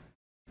darkness.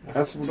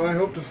 That's what I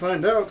hope to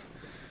find out.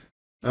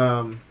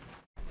 I'm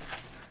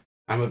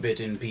a bit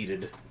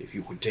impeded. If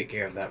you could take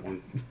care of that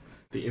one.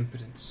 The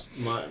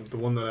impotence. The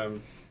one that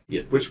I'm...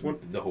 Yeah. Which one?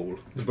 The hole.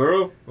 The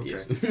burrow? Okay.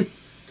 Yes.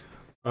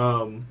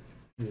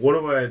 What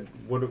do I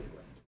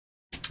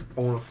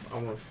want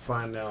to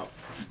find out?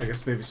 I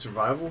guess maybe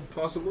survival,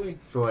 possibly,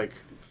 for like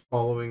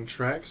following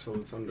tracks, so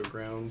it's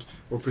underground,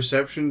 or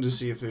perception to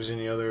see if there's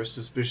any other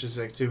suspicious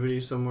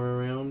activity somewhere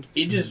around.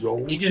 It just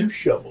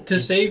shovel. to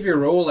save your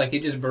roll, like,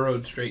 it just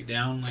burrowed straight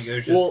down. Like,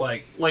 there's just,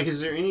 like,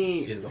 is there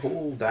any? Is the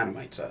hole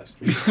dynamite sized?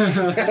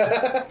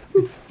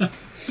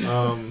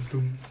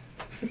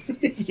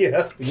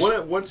 Yeah.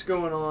 What's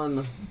going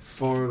on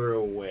farther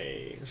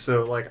away?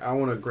 So, like, I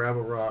want to grab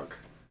a rock,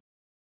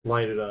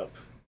 light it up,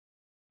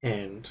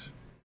 and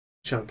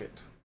chunk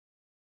it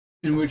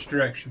In which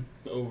direction?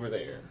 over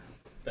there,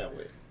 that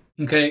way.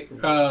 Okay,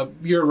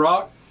 your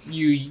rock,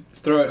 you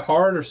throw it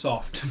hard or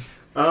soft?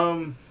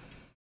 Well,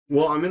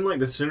 I'm in like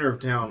the center of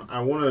town.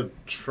 I want to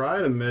try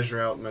to measure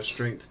out my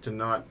strength to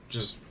not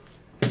just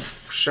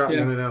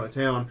shotgun it out of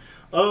town.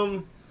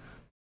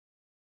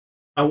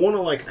 I want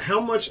to, like, how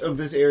much of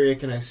this area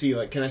can I see?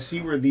 Like, can I see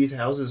where these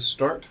houses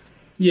start?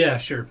 Yeah,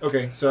 sure.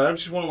 Okay, so I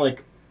just want to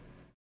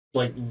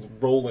like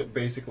roll it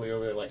basically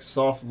over there, like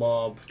soft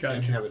lob, and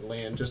Gotcha. have it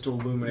land just to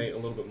illuminate a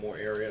little bit more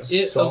area.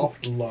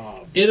 Soft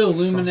lob. It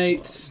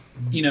illuminates,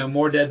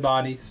 more dead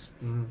bodies.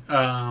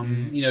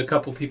 Mhm. A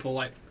couple people,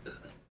 like,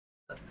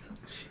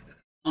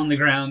 on the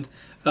ground.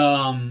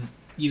 But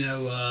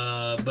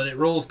it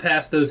rolls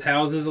past those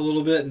houses a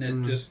little bit, and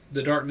it just,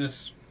 the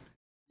darkness,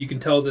 you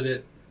can tell that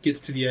it gets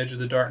to the edge of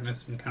the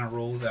darkness and kind of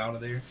rolls out of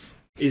there.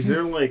 Is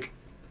there like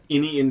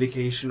any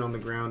indication on the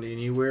ground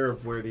anywhere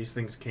of where these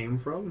things came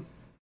from?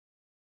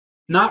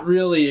 Not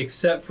really,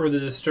 except for the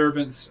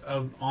disturbance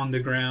on the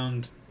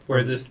ground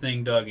where this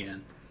thing dug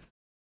in.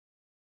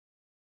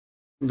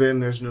 Then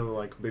there's no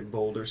like big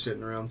boulder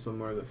sitting around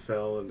somewhere that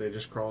fell that they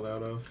just crawled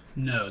out of?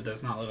 No, it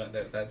does not look like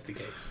that. That's the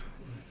case.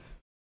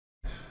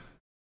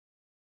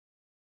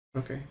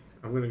 Okay.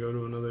 I'm gonna go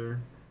to another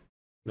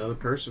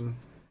person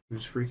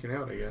who's freaking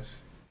out, I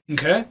guess.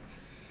 Okay.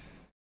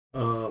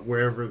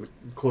 Wherever the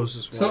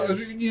closest So, one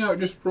is.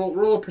 just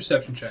roll a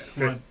perception check.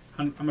 Okay.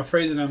 I'm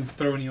afraid that I'm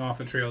throwing you off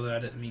a trail that I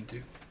didn't mean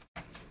to.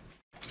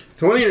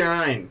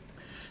 29!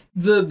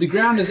 The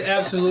ground is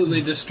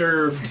absolutely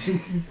disturbed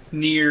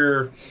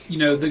near,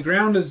 the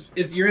ground is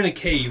you're in a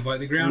cave. Like,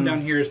 the ground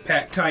down here is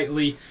packed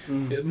tightly,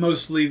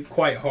 mostly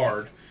quite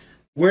hard.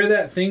 Where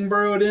that thing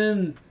burrowed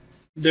in,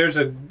 there's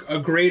a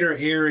greater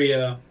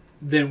area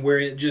than where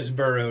it just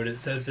burrowed.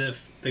 It's as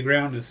if the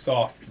ground is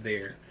soft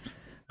there.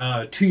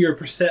 To your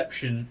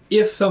perception,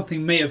 if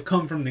something may have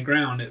come from the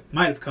ground, it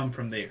might have come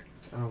from there.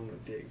 I don't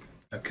want to dig.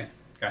 Okay,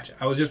 gotcha.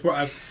 I was just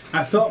I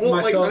felt Well,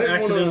 like, myself I didn't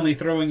accidentally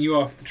throwing you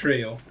off the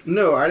trail.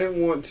 No, I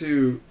didn't want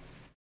to...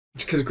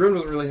 Because Grim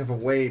doesn't really have a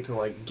way to,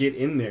 like, get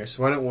in there,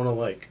 so I didn't want to,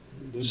 like,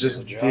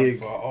 just dig.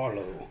 for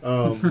Arlo.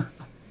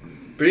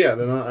 But yeah,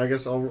 then I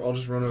guess I'll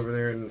just run over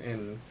there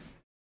and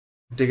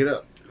dig it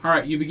up. All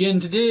right, you begin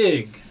to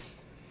dig.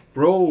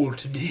 Roll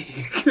to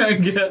dig. I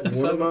guess.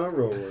 What am I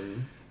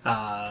rolling?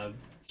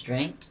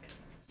 Strength?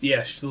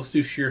 Yeah, let's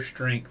do sheer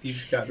strength.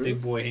 You've got Sure.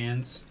 big boy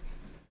hands.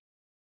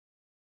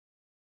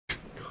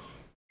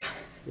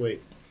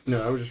 Wait,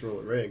 no, I would just roll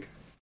a reg.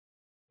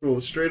 Roll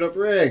a straight up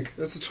reg.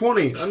 That's a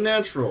 20.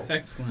 Unnatural.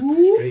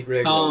 Excellent. Straight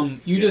red.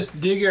 You just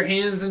dig your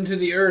hands into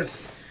the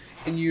earth,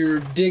 and you're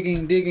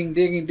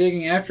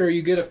digging. After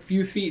you get a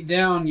few feet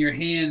down, your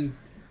hand,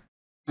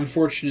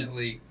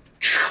 unfortunately,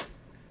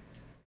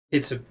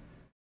 it's a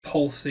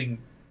pulsing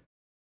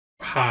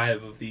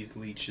hive of these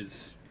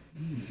leeches.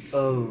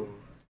 Oh.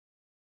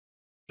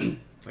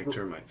 Like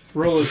termites.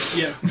 Roll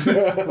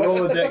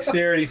a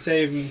dexterity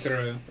saving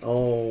throw.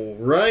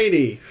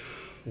 Alrighty.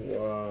 I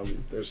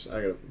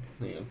gotta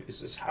hang on.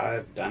 Is this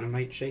hive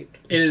dynamite shaped?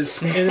 It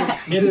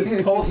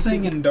is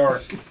pulsing and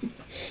dark.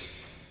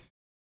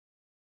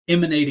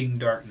 Emanating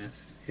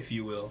darkness, if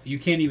you will. You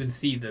can't even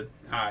see the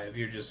hive.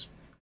 You're just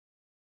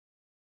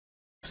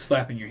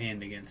slapping your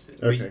hand against it.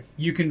 Okay. But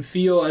you can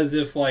feel as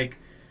if like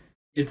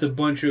it's a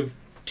bunch of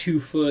 2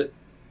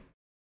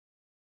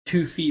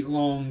 feet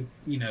long,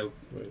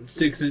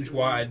 6-inch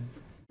wide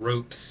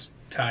ropes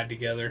tied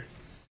together,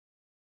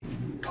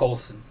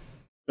 pulsing.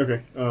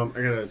 Okay. I got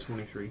a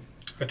 23.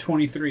 A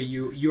 23.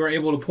 You are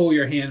able to pull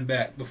your hand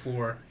back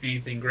before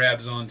anything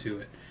grabs onto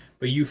it,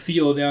 but you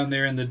feel down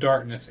there in the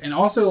darkness, and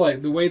also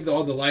like the way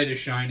all the light is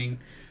shining,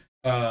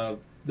 the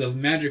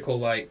magical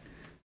light,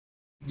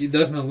 it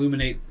doesn't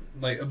illuminate.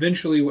 Like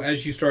eventually,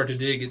 as you start to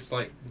dig, it's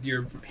like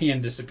your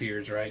hand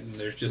disappears, right? And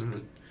there's just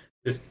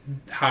this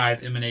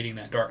hive emanating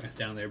that darkness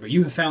down there. But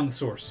you have found the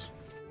source.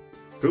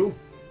 Cool.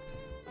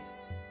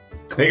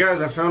 Hey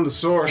guys, I found the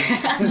source.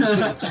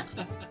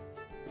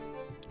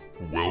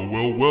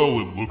 Well,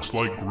 it looks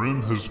like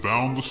Grim has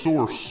found the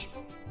source.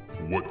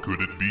 What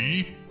could it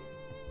be?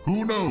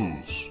 Who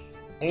knows?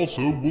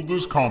 Also, will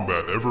this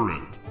combat ever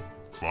end?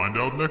 Find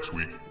out next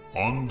week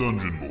on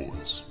Dungeon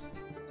Boys.